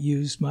do not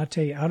use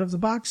Mate out of the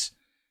box.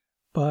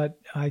 But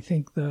I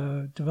think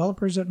the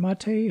developers at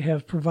Mate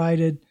have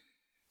provided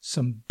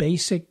some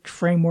basic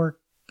framework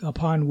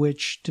upon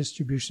which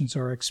distributions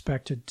are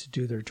expected to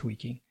do their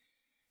tweaking.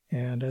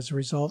 And as a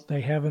result,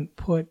 they haven't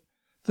put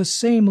the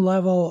same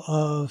level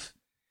of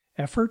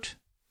effort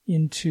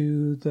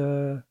into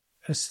the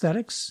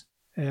aesthetics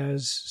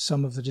as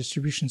some of the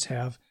distributions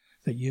have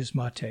that use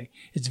Mate.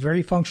 It's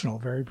very functional,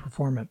 very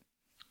performant,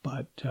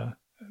 but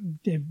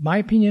in my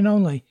opinion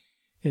only,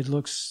 it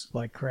looks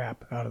like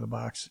crap out of the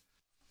box.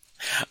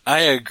 I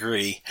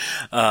agree.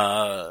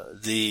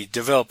 The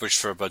developers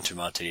for Ubuntu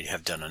Mate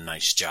have done a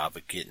nice job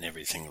of getting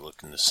everything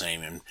looking the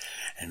same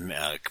and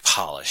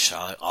polished.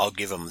 I'll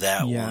give them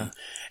that one.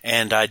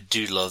 And I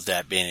do love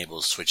that, being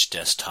able to switch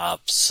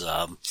desktops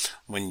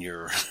when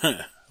your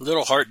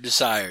little heart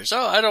desires,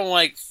 I don't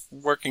like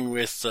working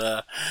with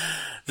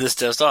this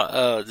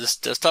desktop. This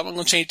desktop, I'm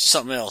going to change to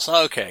something else.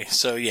 Okay,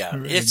 so yeah,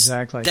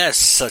 exactly. That's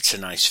such a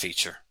nice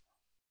feature.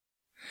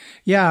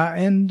 Yeah,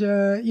 and,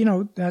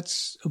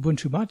 that's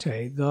Ubuntu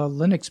Mate. The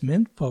Linux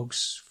Mint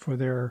folks, for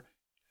their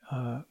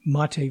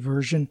Mate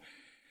version,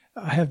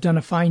 have done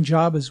a fine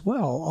job as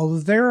well, although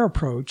their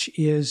approach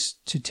is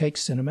to take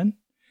Cinnamon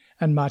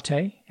and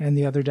Mate and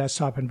the other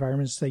desktop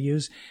environments they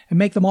use and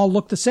make them all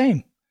look the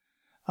same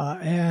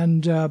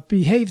and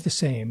behave the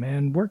same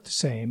and work the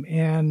same.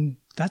 And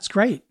that's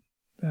great.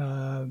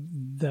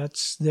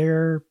 That's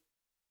their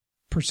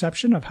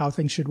perception of how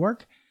things should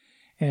work.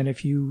 And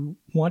if you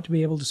want to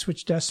be able to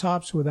switch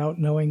desktops without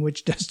knowing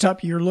which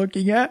desktop you're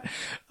looking at,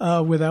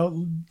 without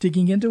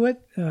digging into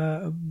it,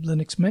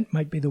 Linux Mint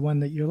might be the one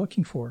that you're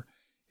looking for.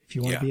 If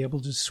you want to be able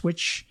to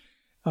switch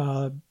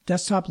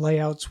desktop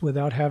layouts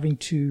without having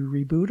to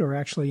reboot or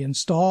actually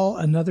install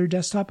another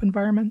desktop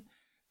environment,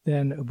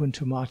 then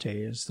Ubuntu Mate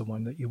is the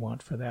one that you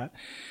want for that.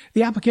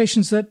 The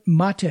applications that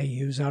Mate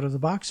use out of the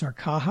box are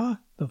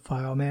Caja, the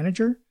file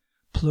manager,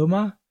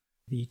 Pluma,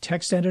 the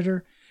text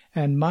editor,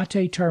 and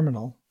Mate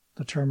Terminal,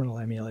 the terminal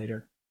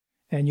emulator.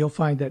 And you'll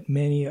find that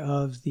many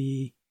of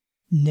the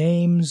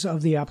names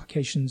of the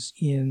applications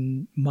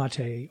in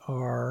Mate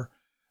are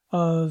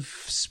of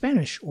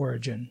Spanish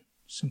origin,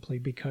 simply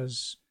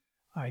because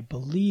I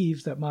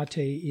believe that Mate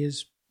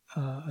is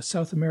a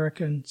South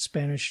American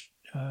Spanish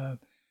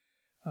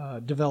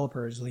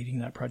developer is leading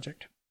that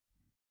project.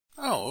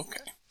 Oh,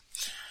 okay.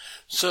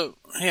 So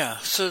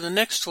the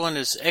next one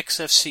is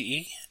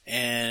XFCE,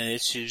 and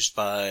it's used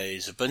by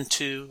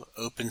Ubuntu,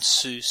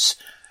 OpenSUSE,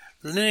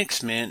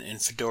 Linux Mint, and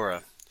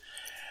Fedora.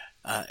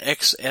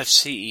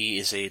 XFCE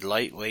is a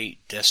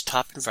lightweight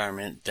desktop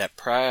environment that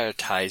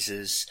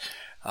prioritizes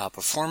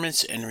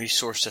performance and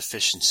resource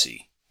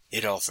efficiency.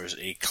 It offers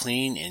a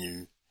clean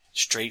and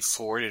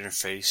straightforward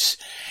interface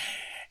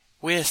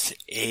with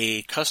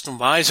a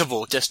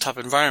customizable desktop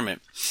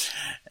environment.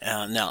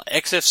 Now,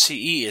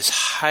 XFCE is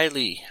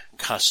highly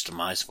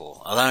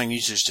customizable, allowing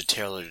users to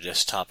tailor the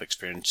desktop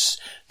experience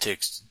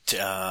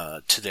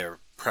to their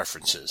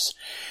preferences.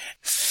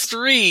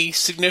 3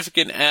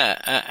 significant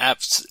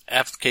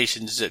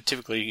applications that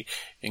typically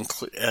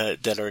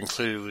that are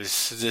included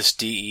with this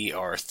DE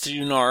are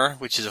Thunar,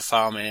 which is a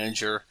file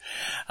manager,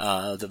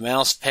 the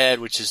Mousepad,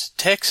 which is a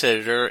text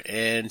editor,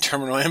 and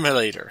Terminal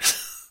Emulator.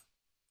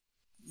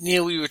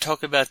 Neil, we were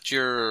talking about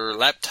your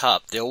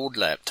laptop, the old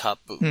laptop,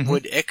 but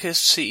would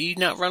XFCE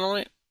not run on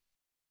it?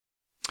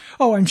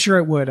 Oh, I'm sure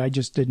it would. I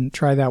just didn't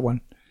try that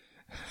one.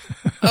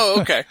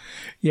 Oh, okay.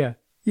 Yeah.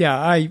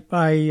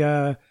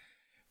 I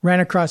ran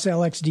across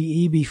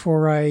LXDE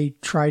before I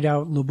tried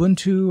out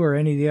Lubuntu or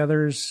any of the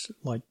others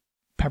like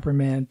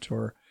Peppermint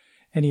or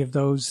any of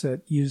those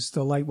that use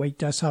the lightweight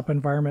desktop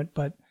environment.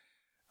 But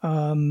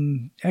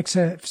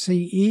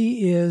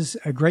XFCE is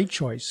a great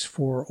choice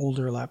for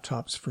older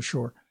laptops for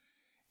sure.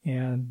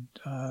 And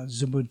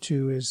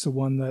Ubuntu is the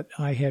one that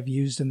I have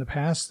used in the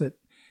past that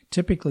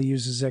typically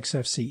uses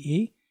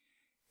XFCE.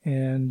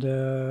 And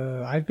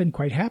I've been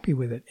quite happy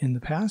with it in the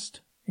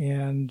past.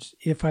 And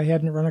if I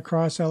hadn't run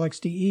across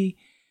LXDE,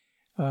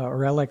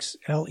 or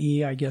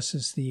LXLE, I guess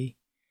is the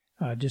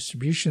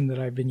distribution that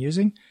I've been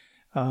using,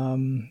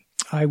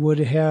 I would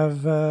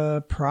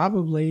have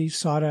probably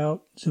sought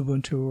out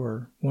Ubuntu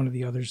or one of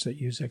the others that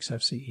use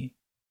XFCE.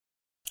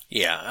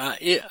 Yeah,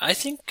 I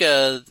think,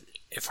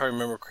 if I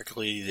remember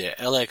correctly, the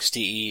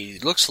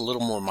LXDE looks a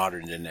little more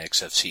modern than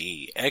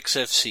XFCE.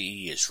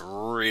 XFCE is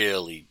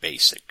really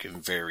basic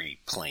and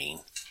very plain.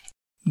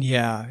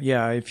 Yeah.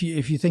 If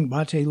you think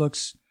Mate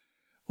looks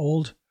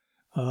old,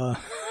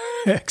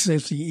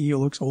 XFCE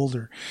looks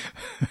older.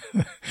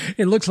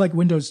 It looks like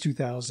Windows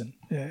 2000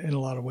 in a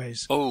lot of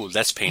ways. Oh,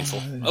 that's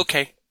painful.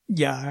 Okay.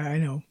 Yeah, I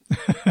know.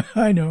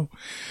 I know.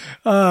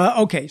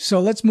 Okay, so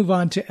let's move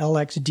on to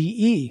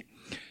LXDE.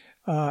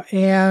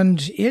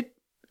 And it,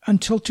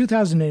 until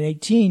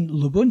 2018,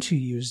 Lubuntu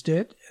used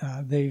it.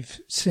 They've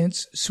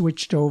since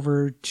switched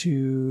over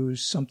to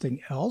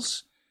something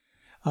else.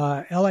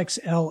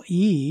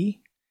 LXLE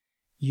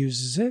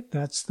uses it.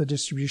 That's the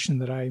distribution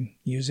that I'm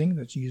using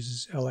that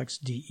uses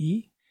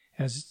LXDE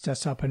as its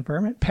desktop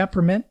environment.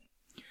 Peppermint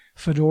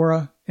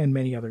Fedora, and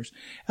many others.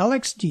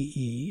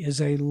 LXDE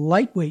is a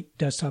lightweight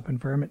desktop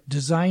environment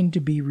designed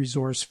to be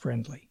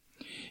resource-friendly.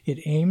 It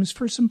aims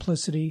for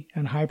simplicity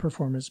and high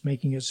performance,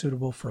 making it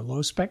suitable for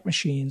low-spec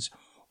machines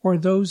or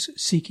those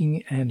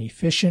seeking an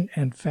efficient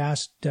and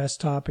fast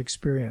desktop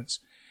experience.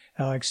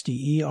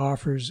 LXDE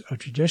offers a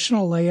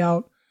traditional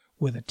layout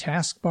with a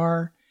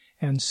taskbar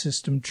and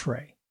system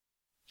tray.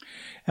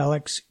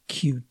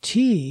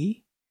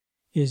 LXQT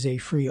is a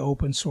free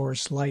open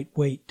source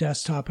lightweight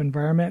desktop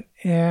environment,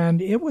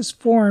 and it was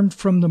formed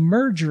from the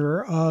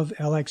merger of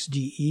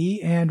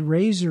LXDE and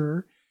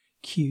Razer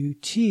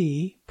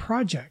Qt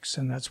projects,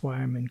 and that's why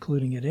I'm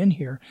including it in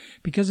here,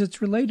 because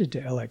it's related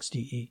to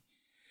LXDE.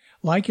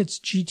 Like its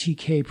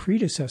GTK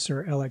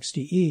predecessor,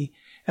 LXDE,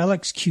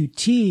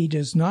 LXQT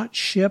does not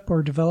ship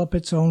or develop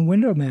its own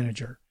window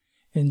manager.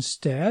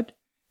 Instead,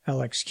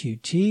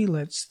 LXQT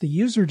lets the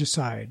user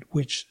decide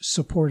which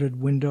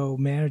supported window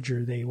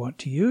manager they want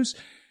to use.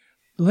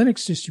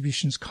 Linux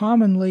distributions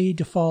commonly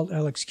default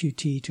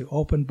LXQT to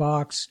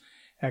OpenBox,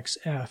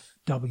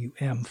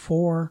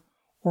 XFWM4,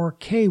 or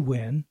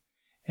KWin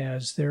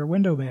as their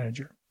window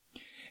manager.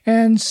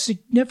 And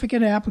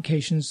significant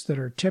applications that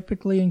are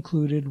typically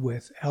included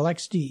with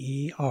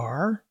LXDE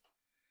are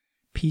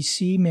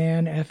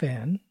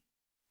PCManFN,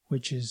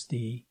 which is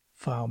the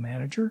file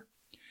manager,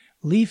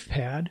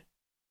 LeafPad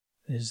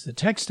is the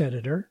text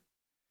editor,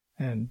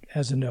 and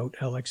as a note,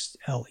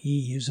 LXLE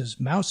uses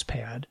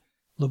Mousepad.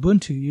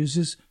 Lubuntu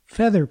uses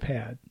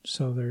Featherpad,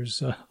 so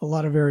there's a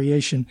lot of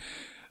variation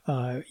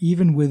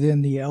even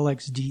within the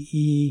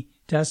LXDE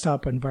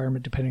desktop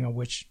environment, depending on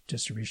which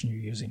distribution you're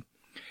using.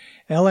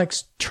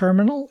 LX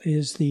Terminal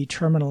is the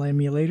terminal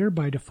emulator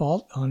by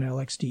default on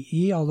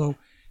LXDE, although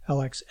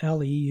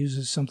LXLE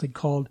uses something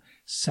called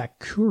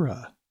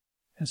Sakura,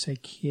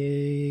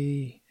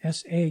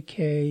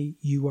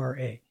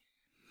 S-A-K-U-R-A.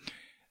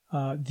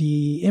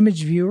 The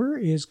image viewer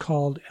is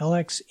called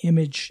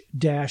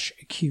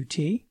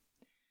LXimage-QT,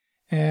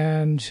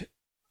 and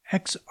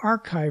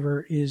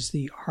Xarchiver is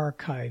the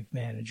archive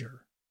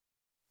manager.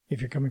 If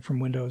you're coming from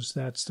Windows,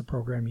 that's the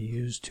program you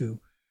use to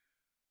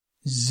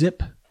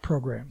zip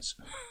programs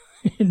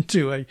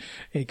into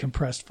a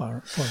compressed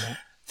format.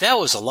 That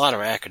was a lot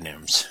of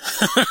acronyms.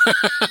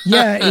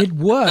 Yeah, it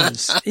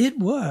was. It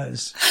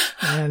was.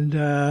 And,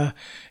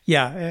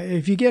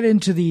 if you get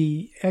into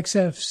the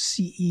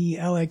XFCE,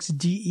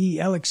 LXDE,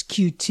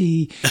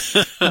 LXQT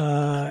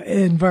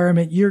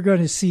environment, you're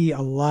going to see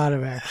a lot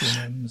of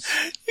acronyms.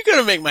 You're going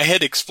to make my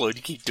head explode.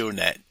 You keep doing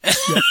that.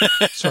 Yeah,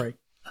 sorry.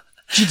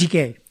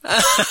 GTK.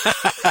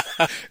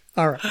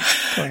 All right.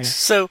 Go ahead.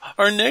 So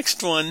our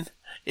next one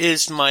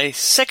is my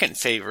second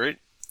favorite,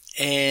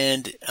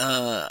 and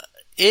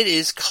it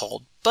is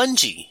called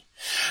Bungie,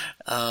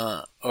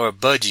 or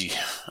Budgie.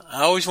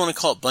 I always want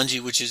to call it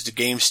Bungie, which is the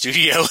game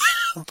studio,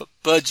 but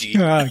Budgie.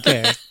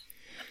 Okay.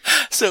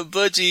 So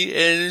Budgie,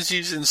 and it's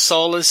using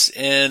Solus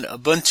and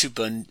Ubuntu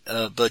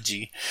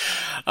Budgie.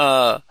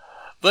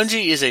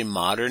 Bungie is a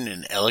modern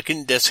and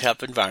elegant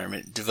desktop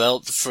environment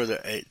developed for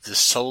the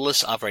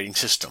Solus operating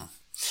system.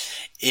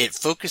 It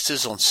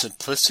focuses on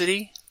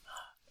simplicity,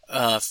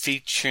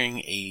 featuring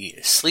a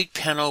sleek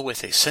panel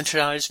with a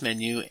centralized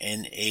menu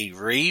and a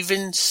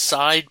Raven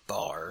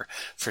sidebar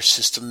for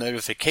system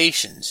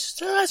notifications.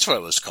 So that's what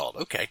it was called.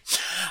 Okay.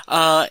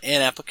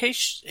 And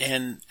application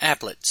and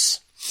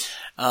applets.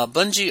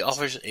 Bungie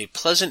offers a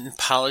pleasant and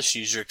polished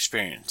user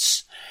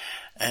experience.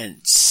 And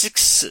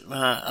 6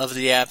 of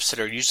the apps that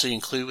are usually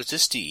included with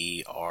this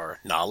DE are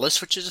Nautilus,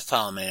 which is a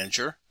file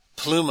manager,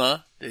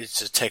 Pluma, it's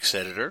a text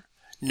editor,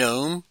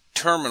 GNOME,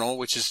 Terminal,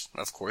 which is,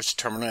 of course, a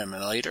terminal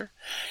emulator,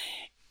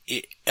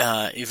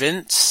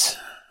 Events,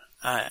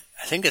 I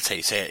think that's how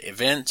you say it,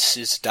 Events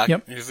is a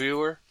document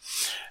viewer,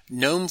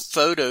 GNOME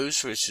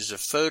Photos, which is a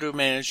photo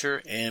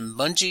manager, and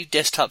Bungie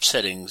Desktop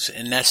Settings,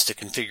 and that's the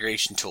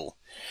configuration tool.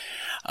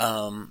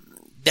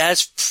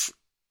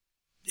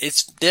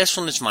 This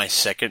one is my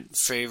second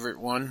favorite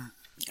one.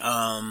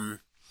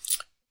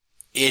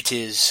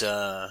 It's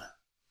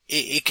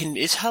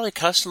highly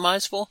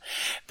customizable,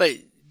 but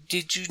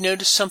did you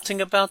notice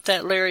something about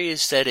that, Larry?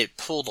 Is that it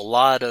pulled a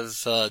lot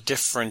of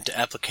different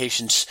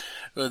applications,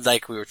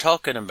 like we were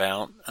talking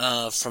about,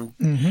 from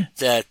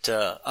that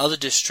other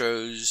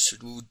distros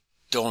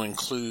don't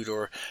include,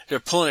 or they're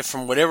pulling it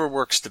from whatever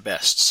works the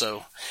best.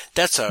 So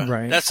that's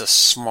a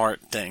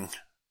smart thing.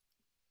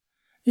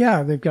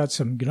 Yeah, they've got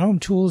some GNOME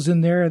tools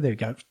in there. They've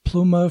got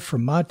Pluma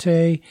from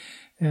Mate,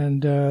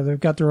 and they've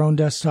got their own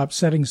desktop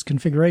settings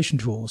configuration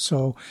tool.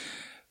 So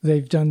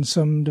they've done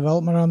some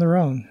development on their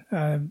own.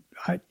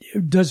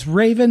 Does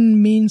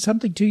Raven mean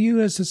something to you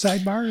as a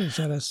sidebar? Is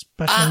that a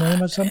special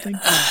name or something?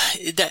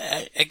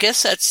 I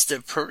guess that's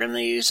the program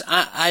they use.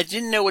 I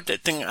didn't know what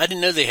that thing. I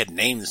didn't know they had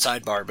named the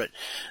sidebar, but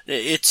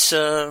it's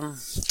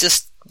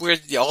just where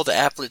all the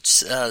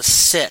applets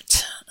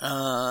sit.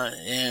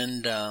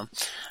 And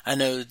I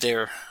know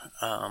they've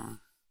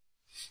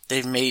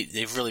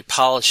really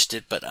polished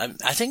it, but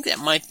I think that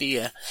might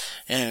be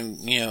and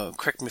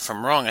correct me if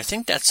I'm wrong, I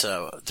think that's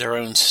their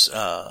own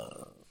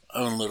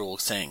little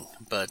thing,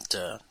 but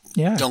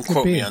Yeah. Don't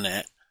quote me on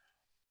that.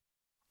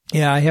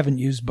 Yeah, I haven't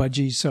used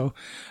Budgie, so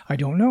I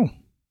don't know.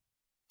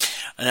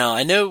 Now,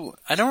 I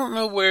don't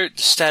know where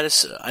the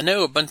status, I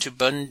know Ubuntu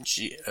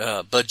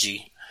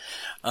Budgie,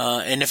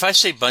 and if I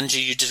say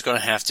Bungie, you're just going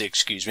to have to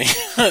excuse me,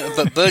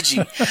 but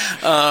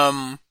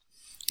Budgie,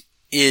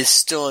 is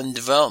still in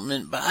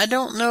development, but I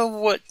don't know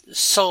what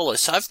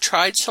Solus. I've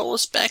tried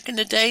Solus back in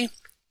the day,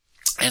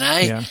 and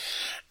I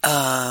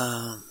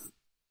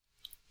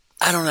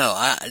don't know.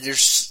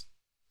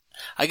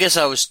 I guess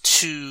I was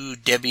too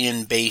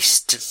Debian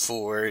based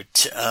for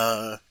it,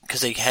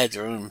 because they had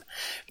their own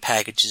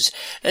packages.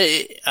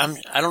 I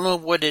don't know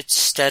what its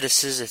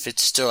status is, if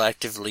it's still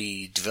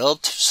actively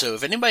developed. So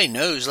if anybody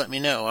knows, let me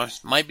know. It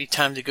might be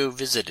time to go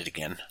visit it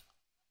again.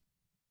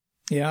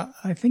 Yeah,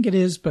 I think it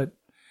is, but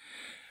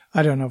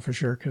I don't know for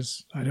sure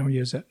because I don't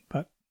use it.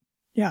 But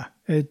yeah,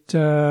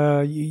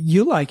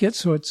 you like it,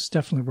 so it's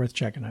definitely worth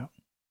checking out.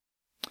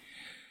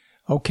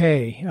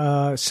 Okay,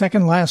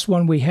 second last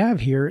one we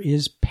have here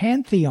is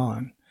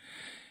Pantheon.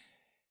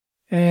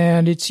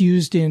 And it's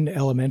used in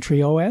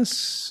Elementary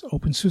OS,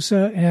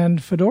 OpenSUSE,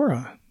 and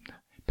Fedora.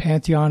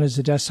 Pantheon is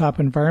a desktop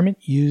environment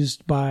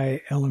used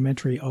by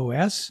Elementary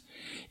OS.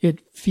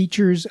 It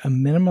features a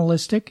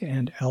minimalistic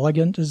and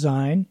elegant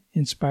design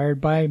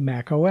inspired by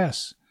Mac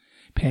OS.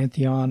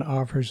 Pantheon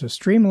offers a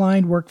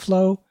streamlined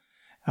workflow,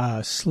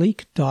 a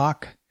sleek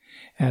dock,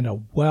 and a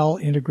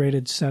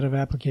well-integrated set of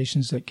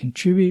applications that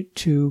contribute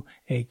to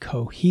a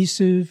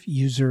cohesive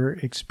user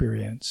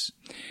experience.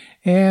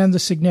 And the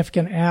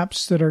significant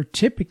apps that are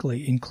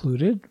typically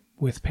included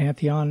with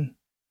Pantheon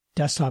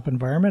desktop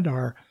environment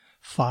are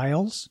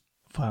Files,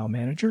 File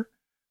Manager,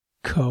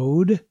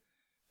 Code,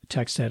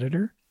 text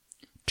editor,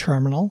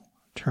 Terminal,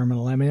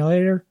 Terminal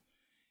Emulator,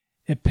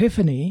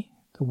 Epiphany,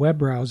 the web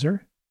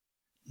browser,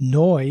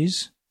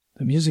 Noise,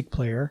 the music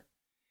player,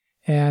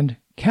 and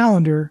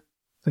Calendar,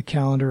 the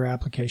calendar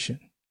application.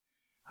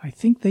 I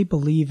think they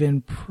believe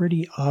in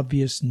pretty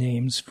obvious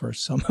names for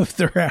some of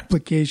their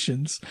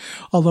applications,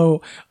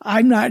 although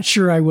I'm not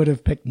sure I would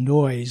have picked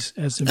Noise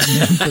as a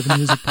name for the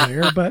music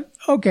player, but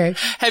okay.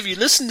 Have you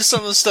listened to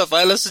some of the stuff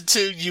I listened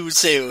to? You would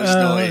say it was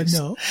Noise.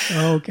 No.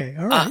 Okay.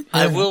 All right.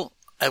 I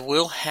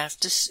will have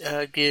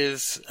to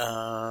give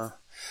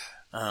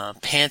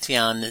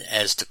Pantheon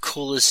as the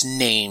coolest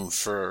name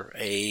for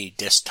a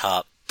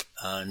desktop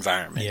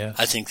environment. Yeah.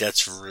 I think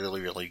that's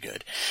really, really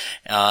good.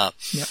 Yep.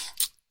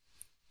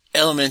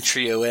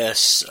 Elementary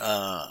OS,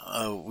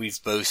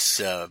 we've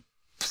both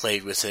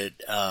played with it.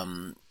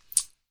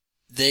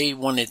 They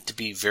want it to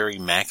be very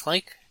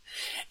Mac-like,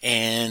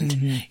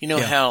 and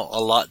how a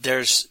lot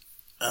there's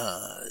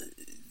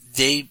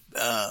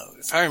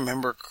if I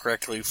remember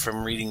correctly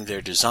from reading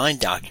their design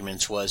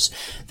documents, was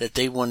that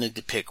they wanted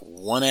to pick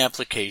one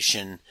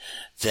application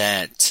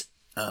that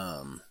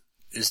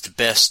is the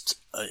best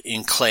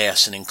in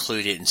class and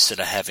include it instead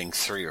of having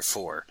 3 or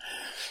 4.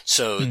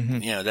 So,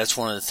 that's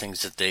one of the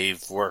things that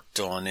they've worked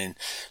on. And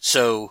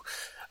so,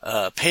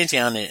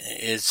 Pantheon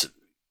is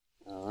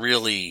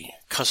really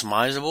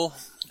customizable,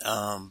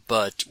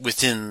 but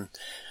within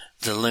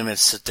the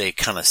limits that they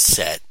kind of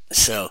set.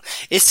 So,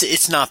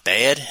 it's not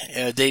bad.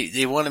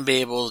 They want to be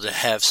able to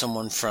have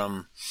someone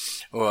from,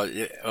 or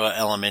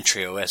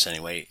Elementary OS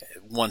anyway,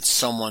 wants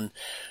someone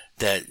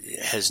that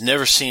has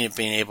never seen it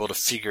being able to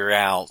figure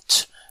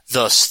out,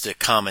 thus the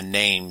common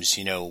names,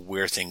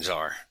 where things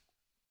are.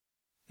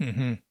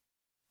 Mm-hmm.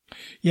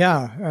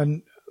 Yeah,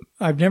 and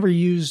I've never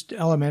used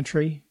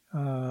Elementary.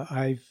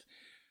 I've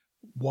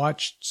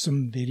watched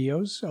some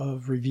videos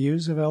of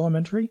reviews of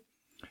Elementary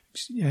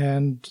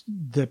and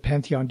the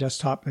Pantheon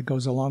desktop that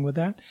goes along with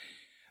that.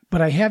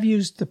 But I have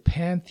used the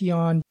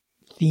Pantheon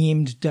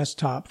themed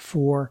desktop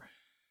for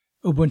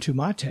Ubuntu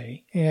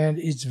Mate, and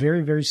it's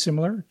very, very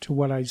similar to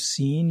what I've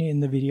seen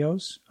in the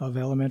videos of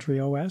Elementary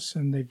OS,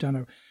 and they've done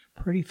a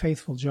pretty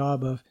faithful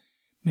job of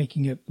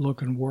making it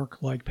look and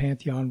work like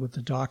Pantheon with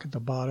the dock at the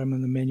bottom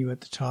and the menu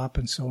at the top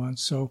and so on.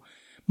 So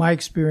my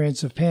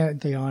experience of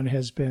Pantheon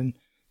has been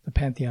the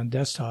Pantheon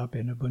desktop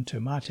in Ubuntu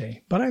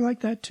Mate, but I like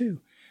that too.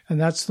 And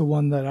that's the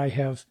one that I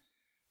have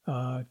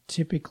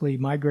typically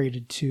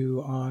migrated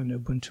to on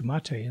Ubuntu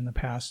Mate in the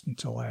past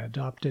until I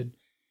adopted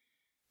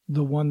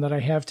the one that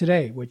I have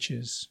today, which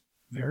is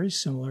very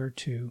similar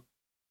to,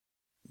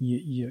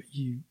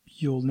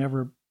 you'll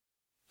never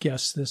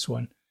guess this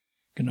one,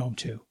 GNOME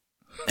 2.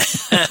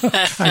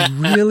 I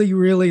really,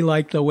 really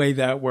like the way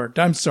that worked.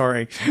 I'm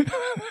sorry.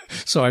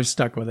 So I've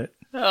stuck with it.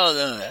 Oh,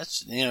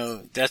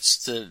 no,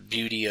 that's the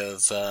beauty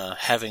of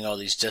having all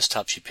these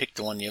desktops. You pick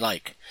the one you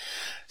like.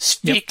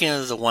 Speaking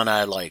of the one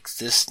I like,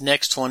 this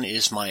next one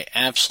is my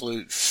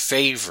absolute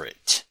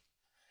favorite,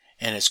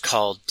 and it's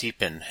called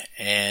Deepin,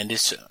 and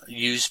it's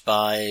used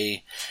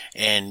by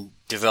and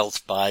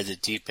developed by the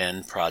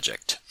Deepin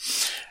project.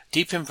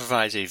 Deepin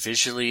provides a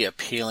visually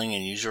appealing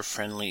and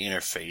user-friendly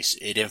interface.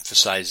 It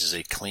emphasizes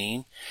a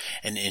clean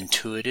and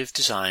intuitive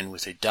design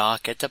with a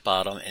dock at the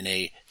bottom and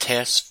a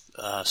task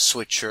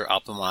switcher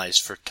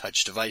optimized for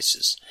touch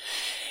devices.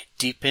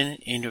 Deepin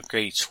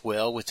integrates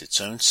well with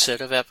its own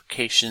set of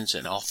applications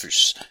and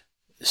offers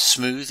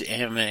smooth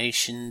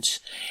animations,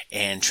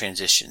 and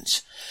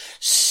transitions.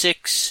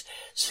 6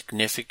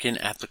 significant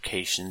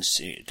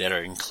applications that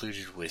are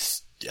included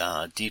with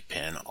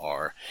DPen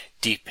are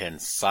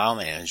DPen File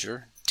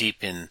Manager,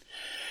 DPen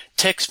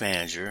Text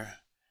Manager,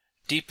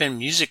 DPen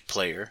Music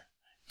Player,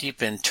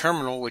 DPen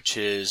Terminal, which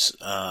is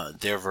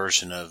their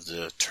version of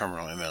the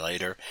terminal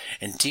emulator,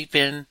 and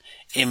DPen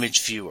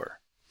Image Viewer.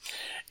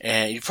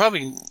 And you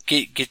probably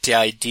get the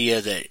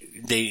idea that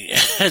they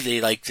they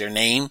like their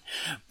name,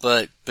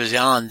 but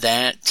beyond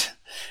that,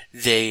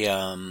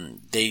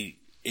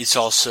 it's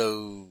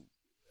also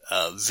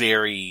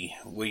very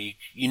where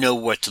you know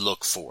what to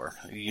look for.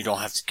 You don't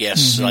have to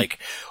guess like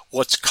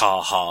what's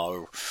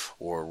Kaha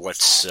or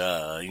what's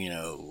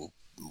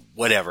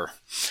whatever,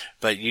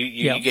 but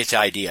you get the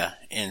idea.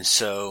 And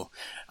so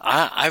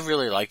I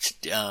really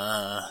liked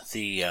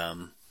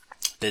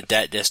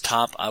that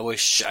desktop. I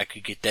wish I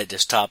could get that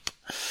desktop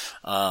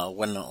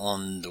when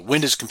on the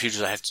Windows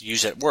computers I have to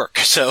use at work.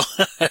 So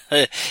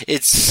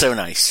it's so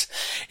nice.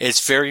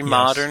 It's very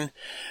modern.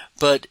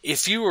 But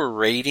if you were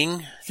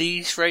rating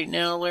these right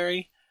now,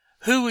 Larry,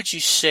 who would you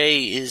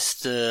say is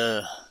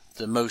the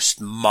most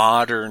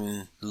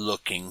modern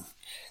looking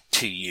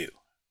to you?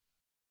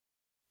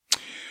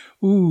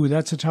 Ooh,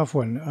 that's a tough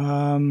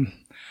one.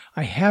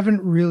 I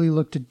haven't really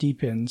looked at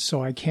DPen,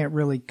 so I can't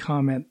really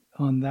comment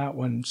on that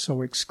one.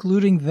 So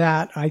excluding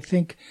that, I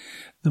think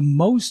the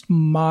most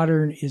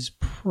modern is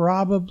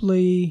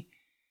probably,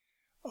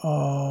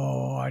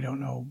 I don't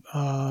know,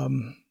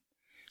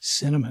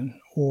 Cinnamon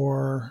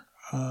or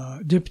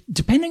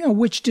depending on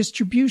which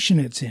distribution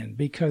it's in,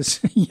 because,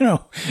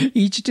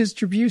 each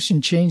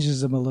distribution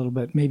changes them a little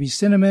bit. Maybe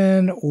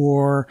Cinnamon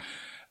or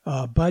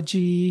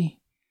Budgie.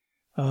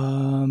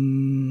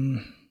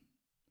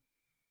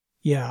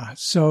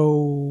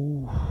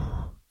 So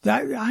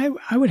that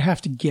I would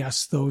have to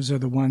guess those are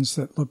the ones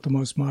that look the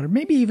most modern.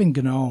 Maybe even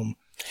GNOME.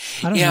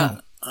 I don't know.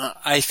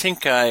 I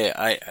think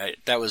I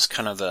that was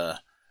kind of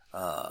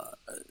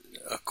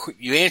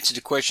you answered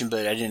the question,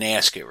 but I didn't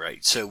ask it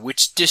right. So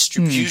which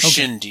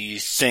distribution do you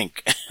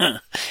think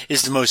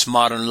is the most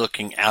modern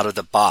looking out of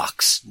the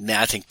box?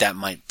 Now, I think that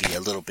might be a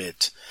little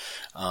bit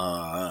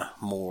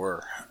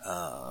more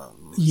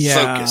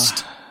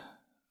focused.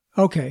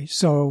 Okay,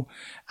 so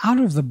out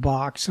of the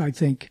box, I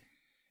think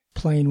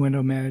plain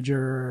Window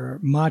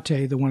Manager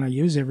Mate, the one I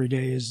use every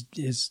day, is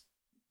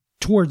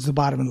towards the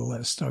bottom of the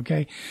list,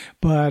 okay?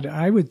 But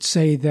I would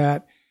say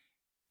that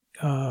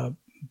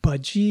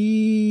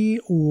Budgie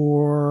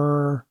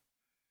or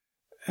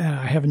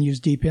I haven't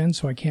used DPen,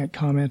 so I can't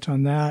comment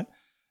on that.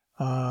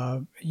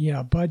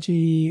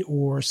 Budgie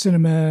or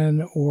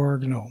Cinnamon or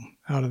GNOME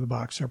out of the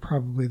box are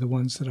probably the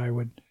ones that I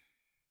would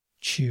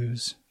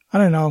choose. I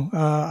don't know.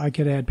 I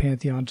could add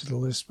Pantheon to the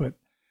list, but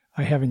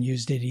I haven't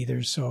used it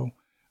either, so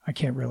I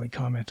can't really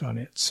comment on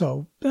it.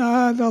 So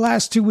the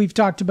last 2 we've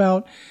talked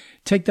about,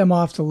 take them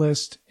off the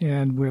list,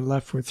 and we're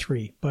left with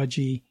 3: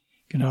 Budgie,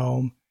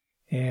 GNOME,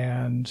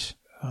 and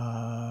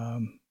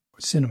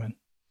Cinnamon.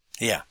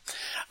 Yeah,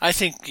 I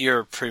think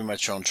you're pretty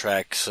much on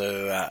track.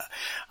 So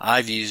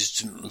I've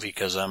used,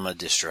 because I'm a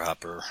distro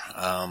hopper,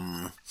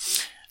 I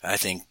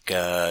think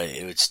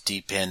it's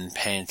DPen,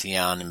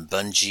 Pantheon, and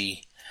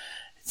Bungie,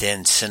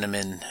 then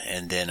Cinnamon,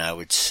 and then I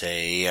would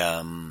say,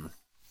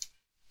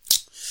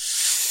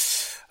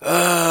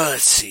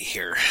 let's see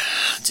here,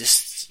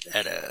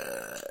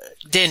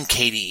 then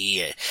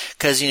KDE,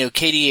 because,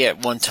 KDE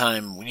at one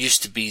time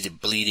used to be the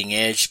bleeding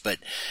edge, but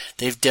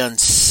they've done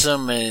so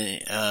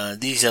many,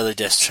 these other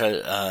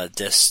desktop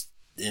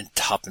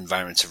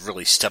environments have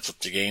really stepped up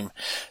the game.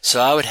 So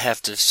I would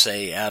have to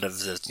say out of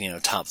the,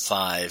 top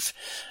 5,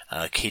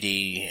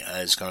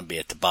 KDE is going to be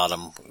at the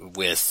bottom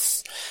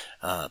with,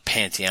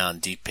 Pantheon,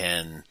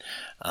 DPen,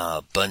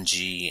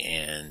 Bungie,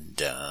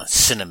 and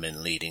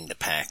Cinnamon leading the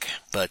pack.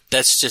 But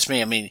that's just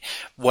me. I mean,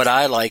 what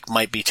I like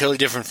might be totally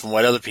different from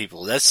what other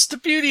people. That's the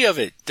beauty of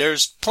it.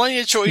 There's plenty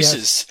of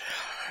choices. Yes.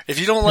 If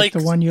you don't like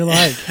the one you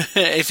like,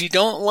 if you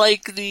don't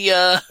like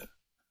the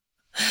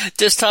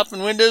desktop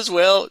and Windows,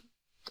 you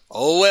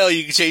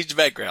can change the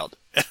background.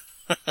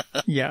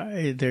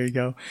 Yeah, there you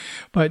go.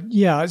 But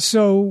yeah,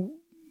 so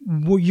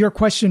your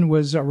question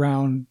was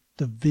around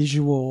the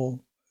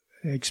visual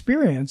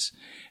experience,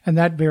 and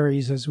that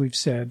varies, as we've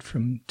said,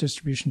 from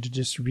distribution to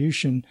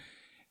distribution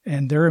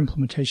and their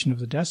implementation of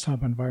the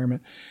desktop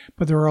environment.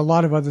 But there are a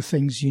lot of other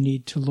things you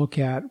need to look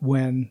at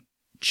when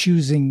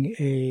choosing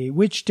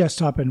which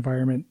desktop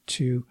environment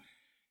to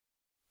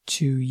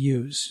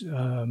use.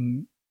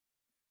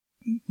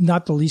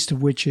 Not the least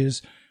of which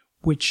is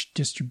which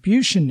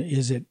distribution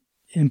is it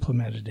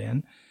implemented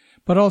in,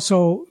 but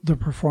also the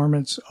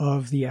performance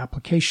of the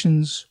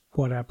applications,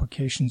 what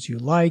applications you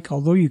like.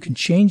 Although you can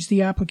change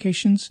the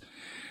applications,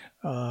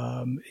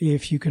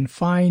 if you can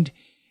find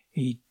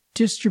a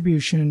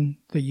distribution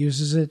that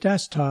uses a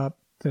desktop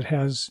that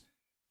has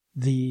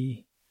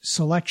the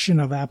selection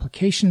of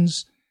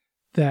applications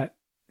that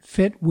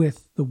fit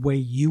with the way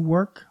you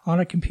work on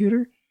a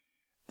computer,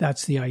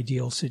 that's the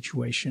ideal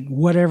situation,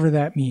 whatever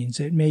that means.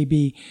 It may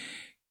be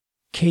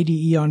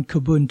KDE on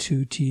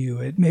Kubuntu to you.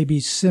 It may be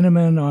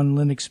Cinnamon on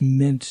Linux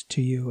Mint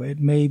to you. It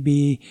may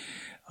be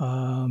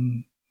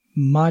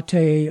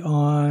Mate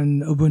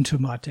on Ubuntu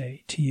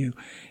Mate to you.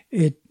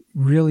 It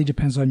really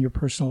depends on your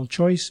personal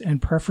choice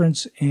and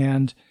preference.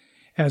 And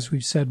as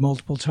we've said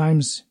multiple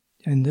times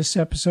in this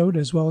episode,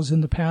 as well as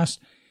in the past,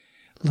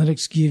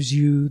 Linux gives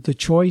you the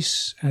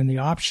choice and the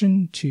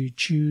option to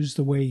choose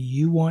the way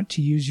you want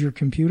to use your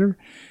computer.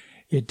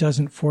 It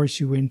doesn't force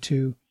you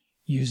into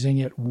using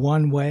it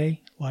one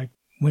way like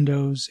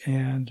Windows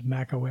and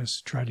Mac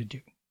OS try to do.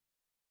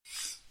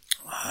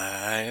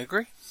 I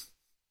agree.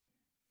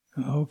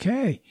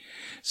 Okay.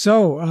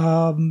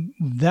 So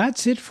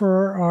that's it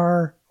for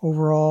our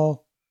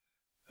overall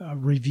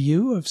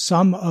review of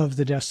some of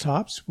the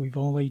desktops. We've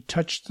only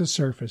touched the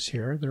surface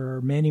here. There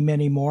are many,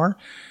 many more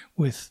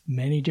with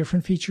many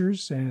different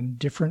features and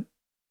different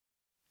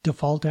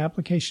default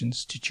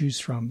applications to choose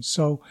from.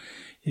 So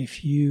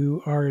if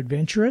you are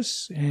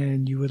adventurous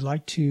and you would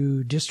like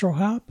to distro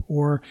hop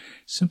or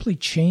simply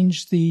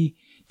change the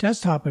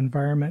desktop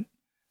environment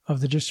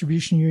of the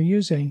distribution you're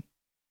using,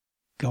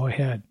 go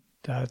ahead.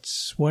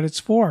 That's what it's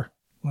for.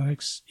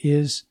 Linux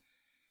is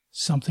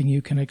something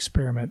you can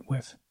experiment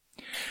with.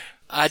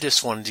 I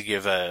just wanted to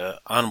give a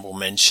honorable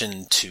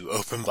mention to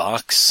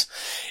OpenBox.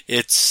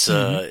 It's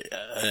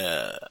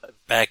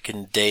back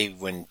in the day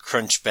when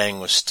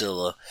Crunchbang was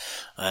still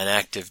an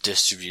active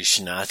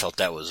distribution. I thought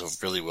that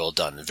was really well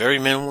done. Very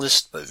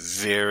minimalist, but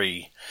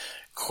very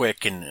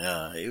quick, and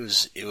it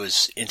was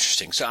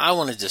interesting. So I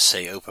wanted to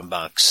say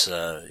OpenBox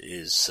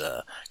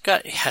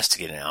has to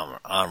get an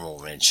honorable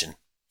mention.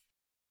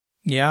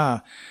 Yeah,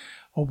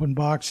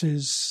 OpenBox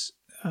is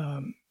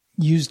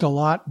used a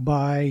lot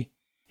by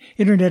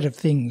Internet of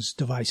Things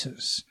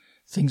devices,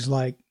 things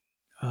like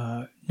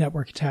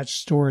network-attached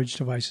storage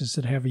devices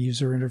that have a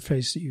user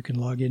interface that you can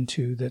log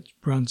into that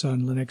runs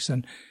on Linux,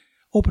 and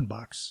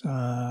OpenBox,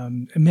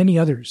 and many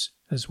others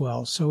as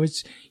well. So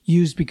it's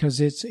used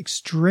because it's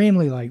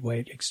extremely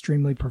lightweight,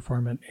 extremely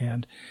performant,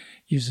 and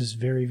uses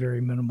very,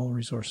 very minimal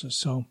resources.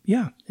 So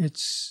yeah,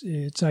 it's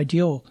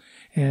ideal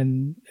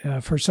and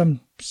for some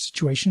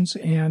situations,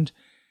 and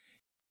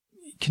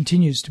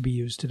continues to be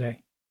used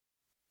today.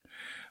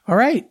 All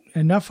right,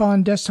 enough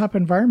on desktop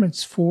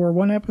environments for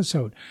one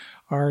episode.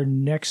 Our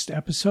next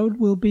episode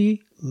will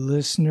be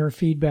listener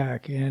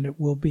feedback, and it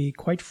will be,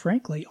 quite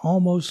frankly,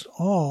 almost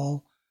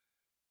all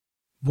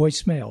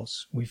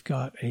voicemails. We've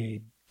got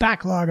a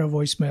backlog of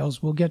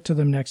voicemails. We'll get to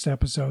them next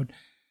episode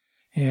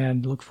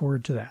and look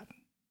forward to that.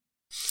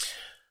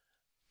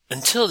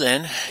 Until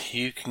then,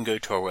 you can go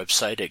to our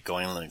website at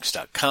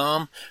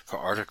goinglinux.com for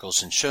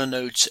articles and show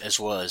notes, as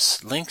well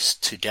as links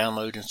to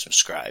download and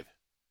subscribe.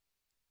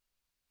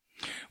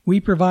 We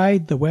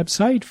provide the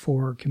website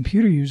for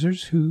computer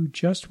users who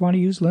just want to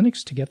use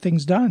Linux to get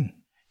things done.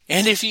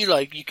 And if you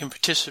like, you can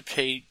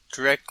participate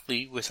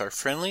directly with our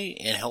friendly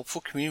and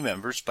helpful community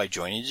members by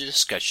joining the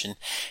discussion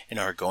in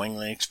our Going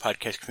Linux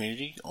podcast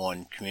community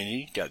on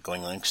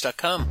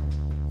community.goinglinux.com.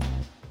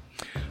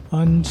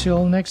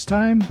 Until next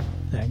time,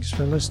 thanks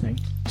for listening.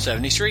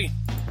 73.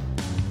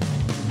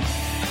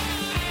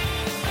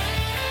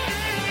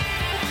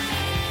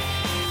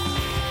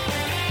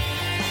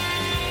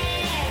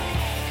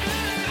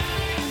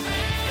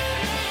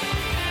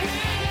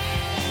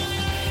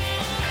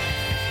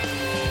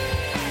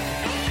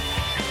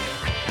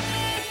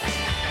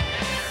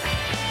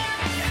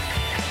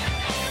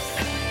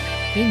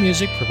 Theme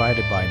music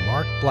provided by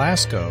Mark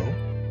Blasco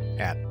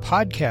at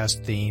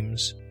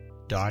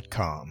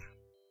podcastthemes.com.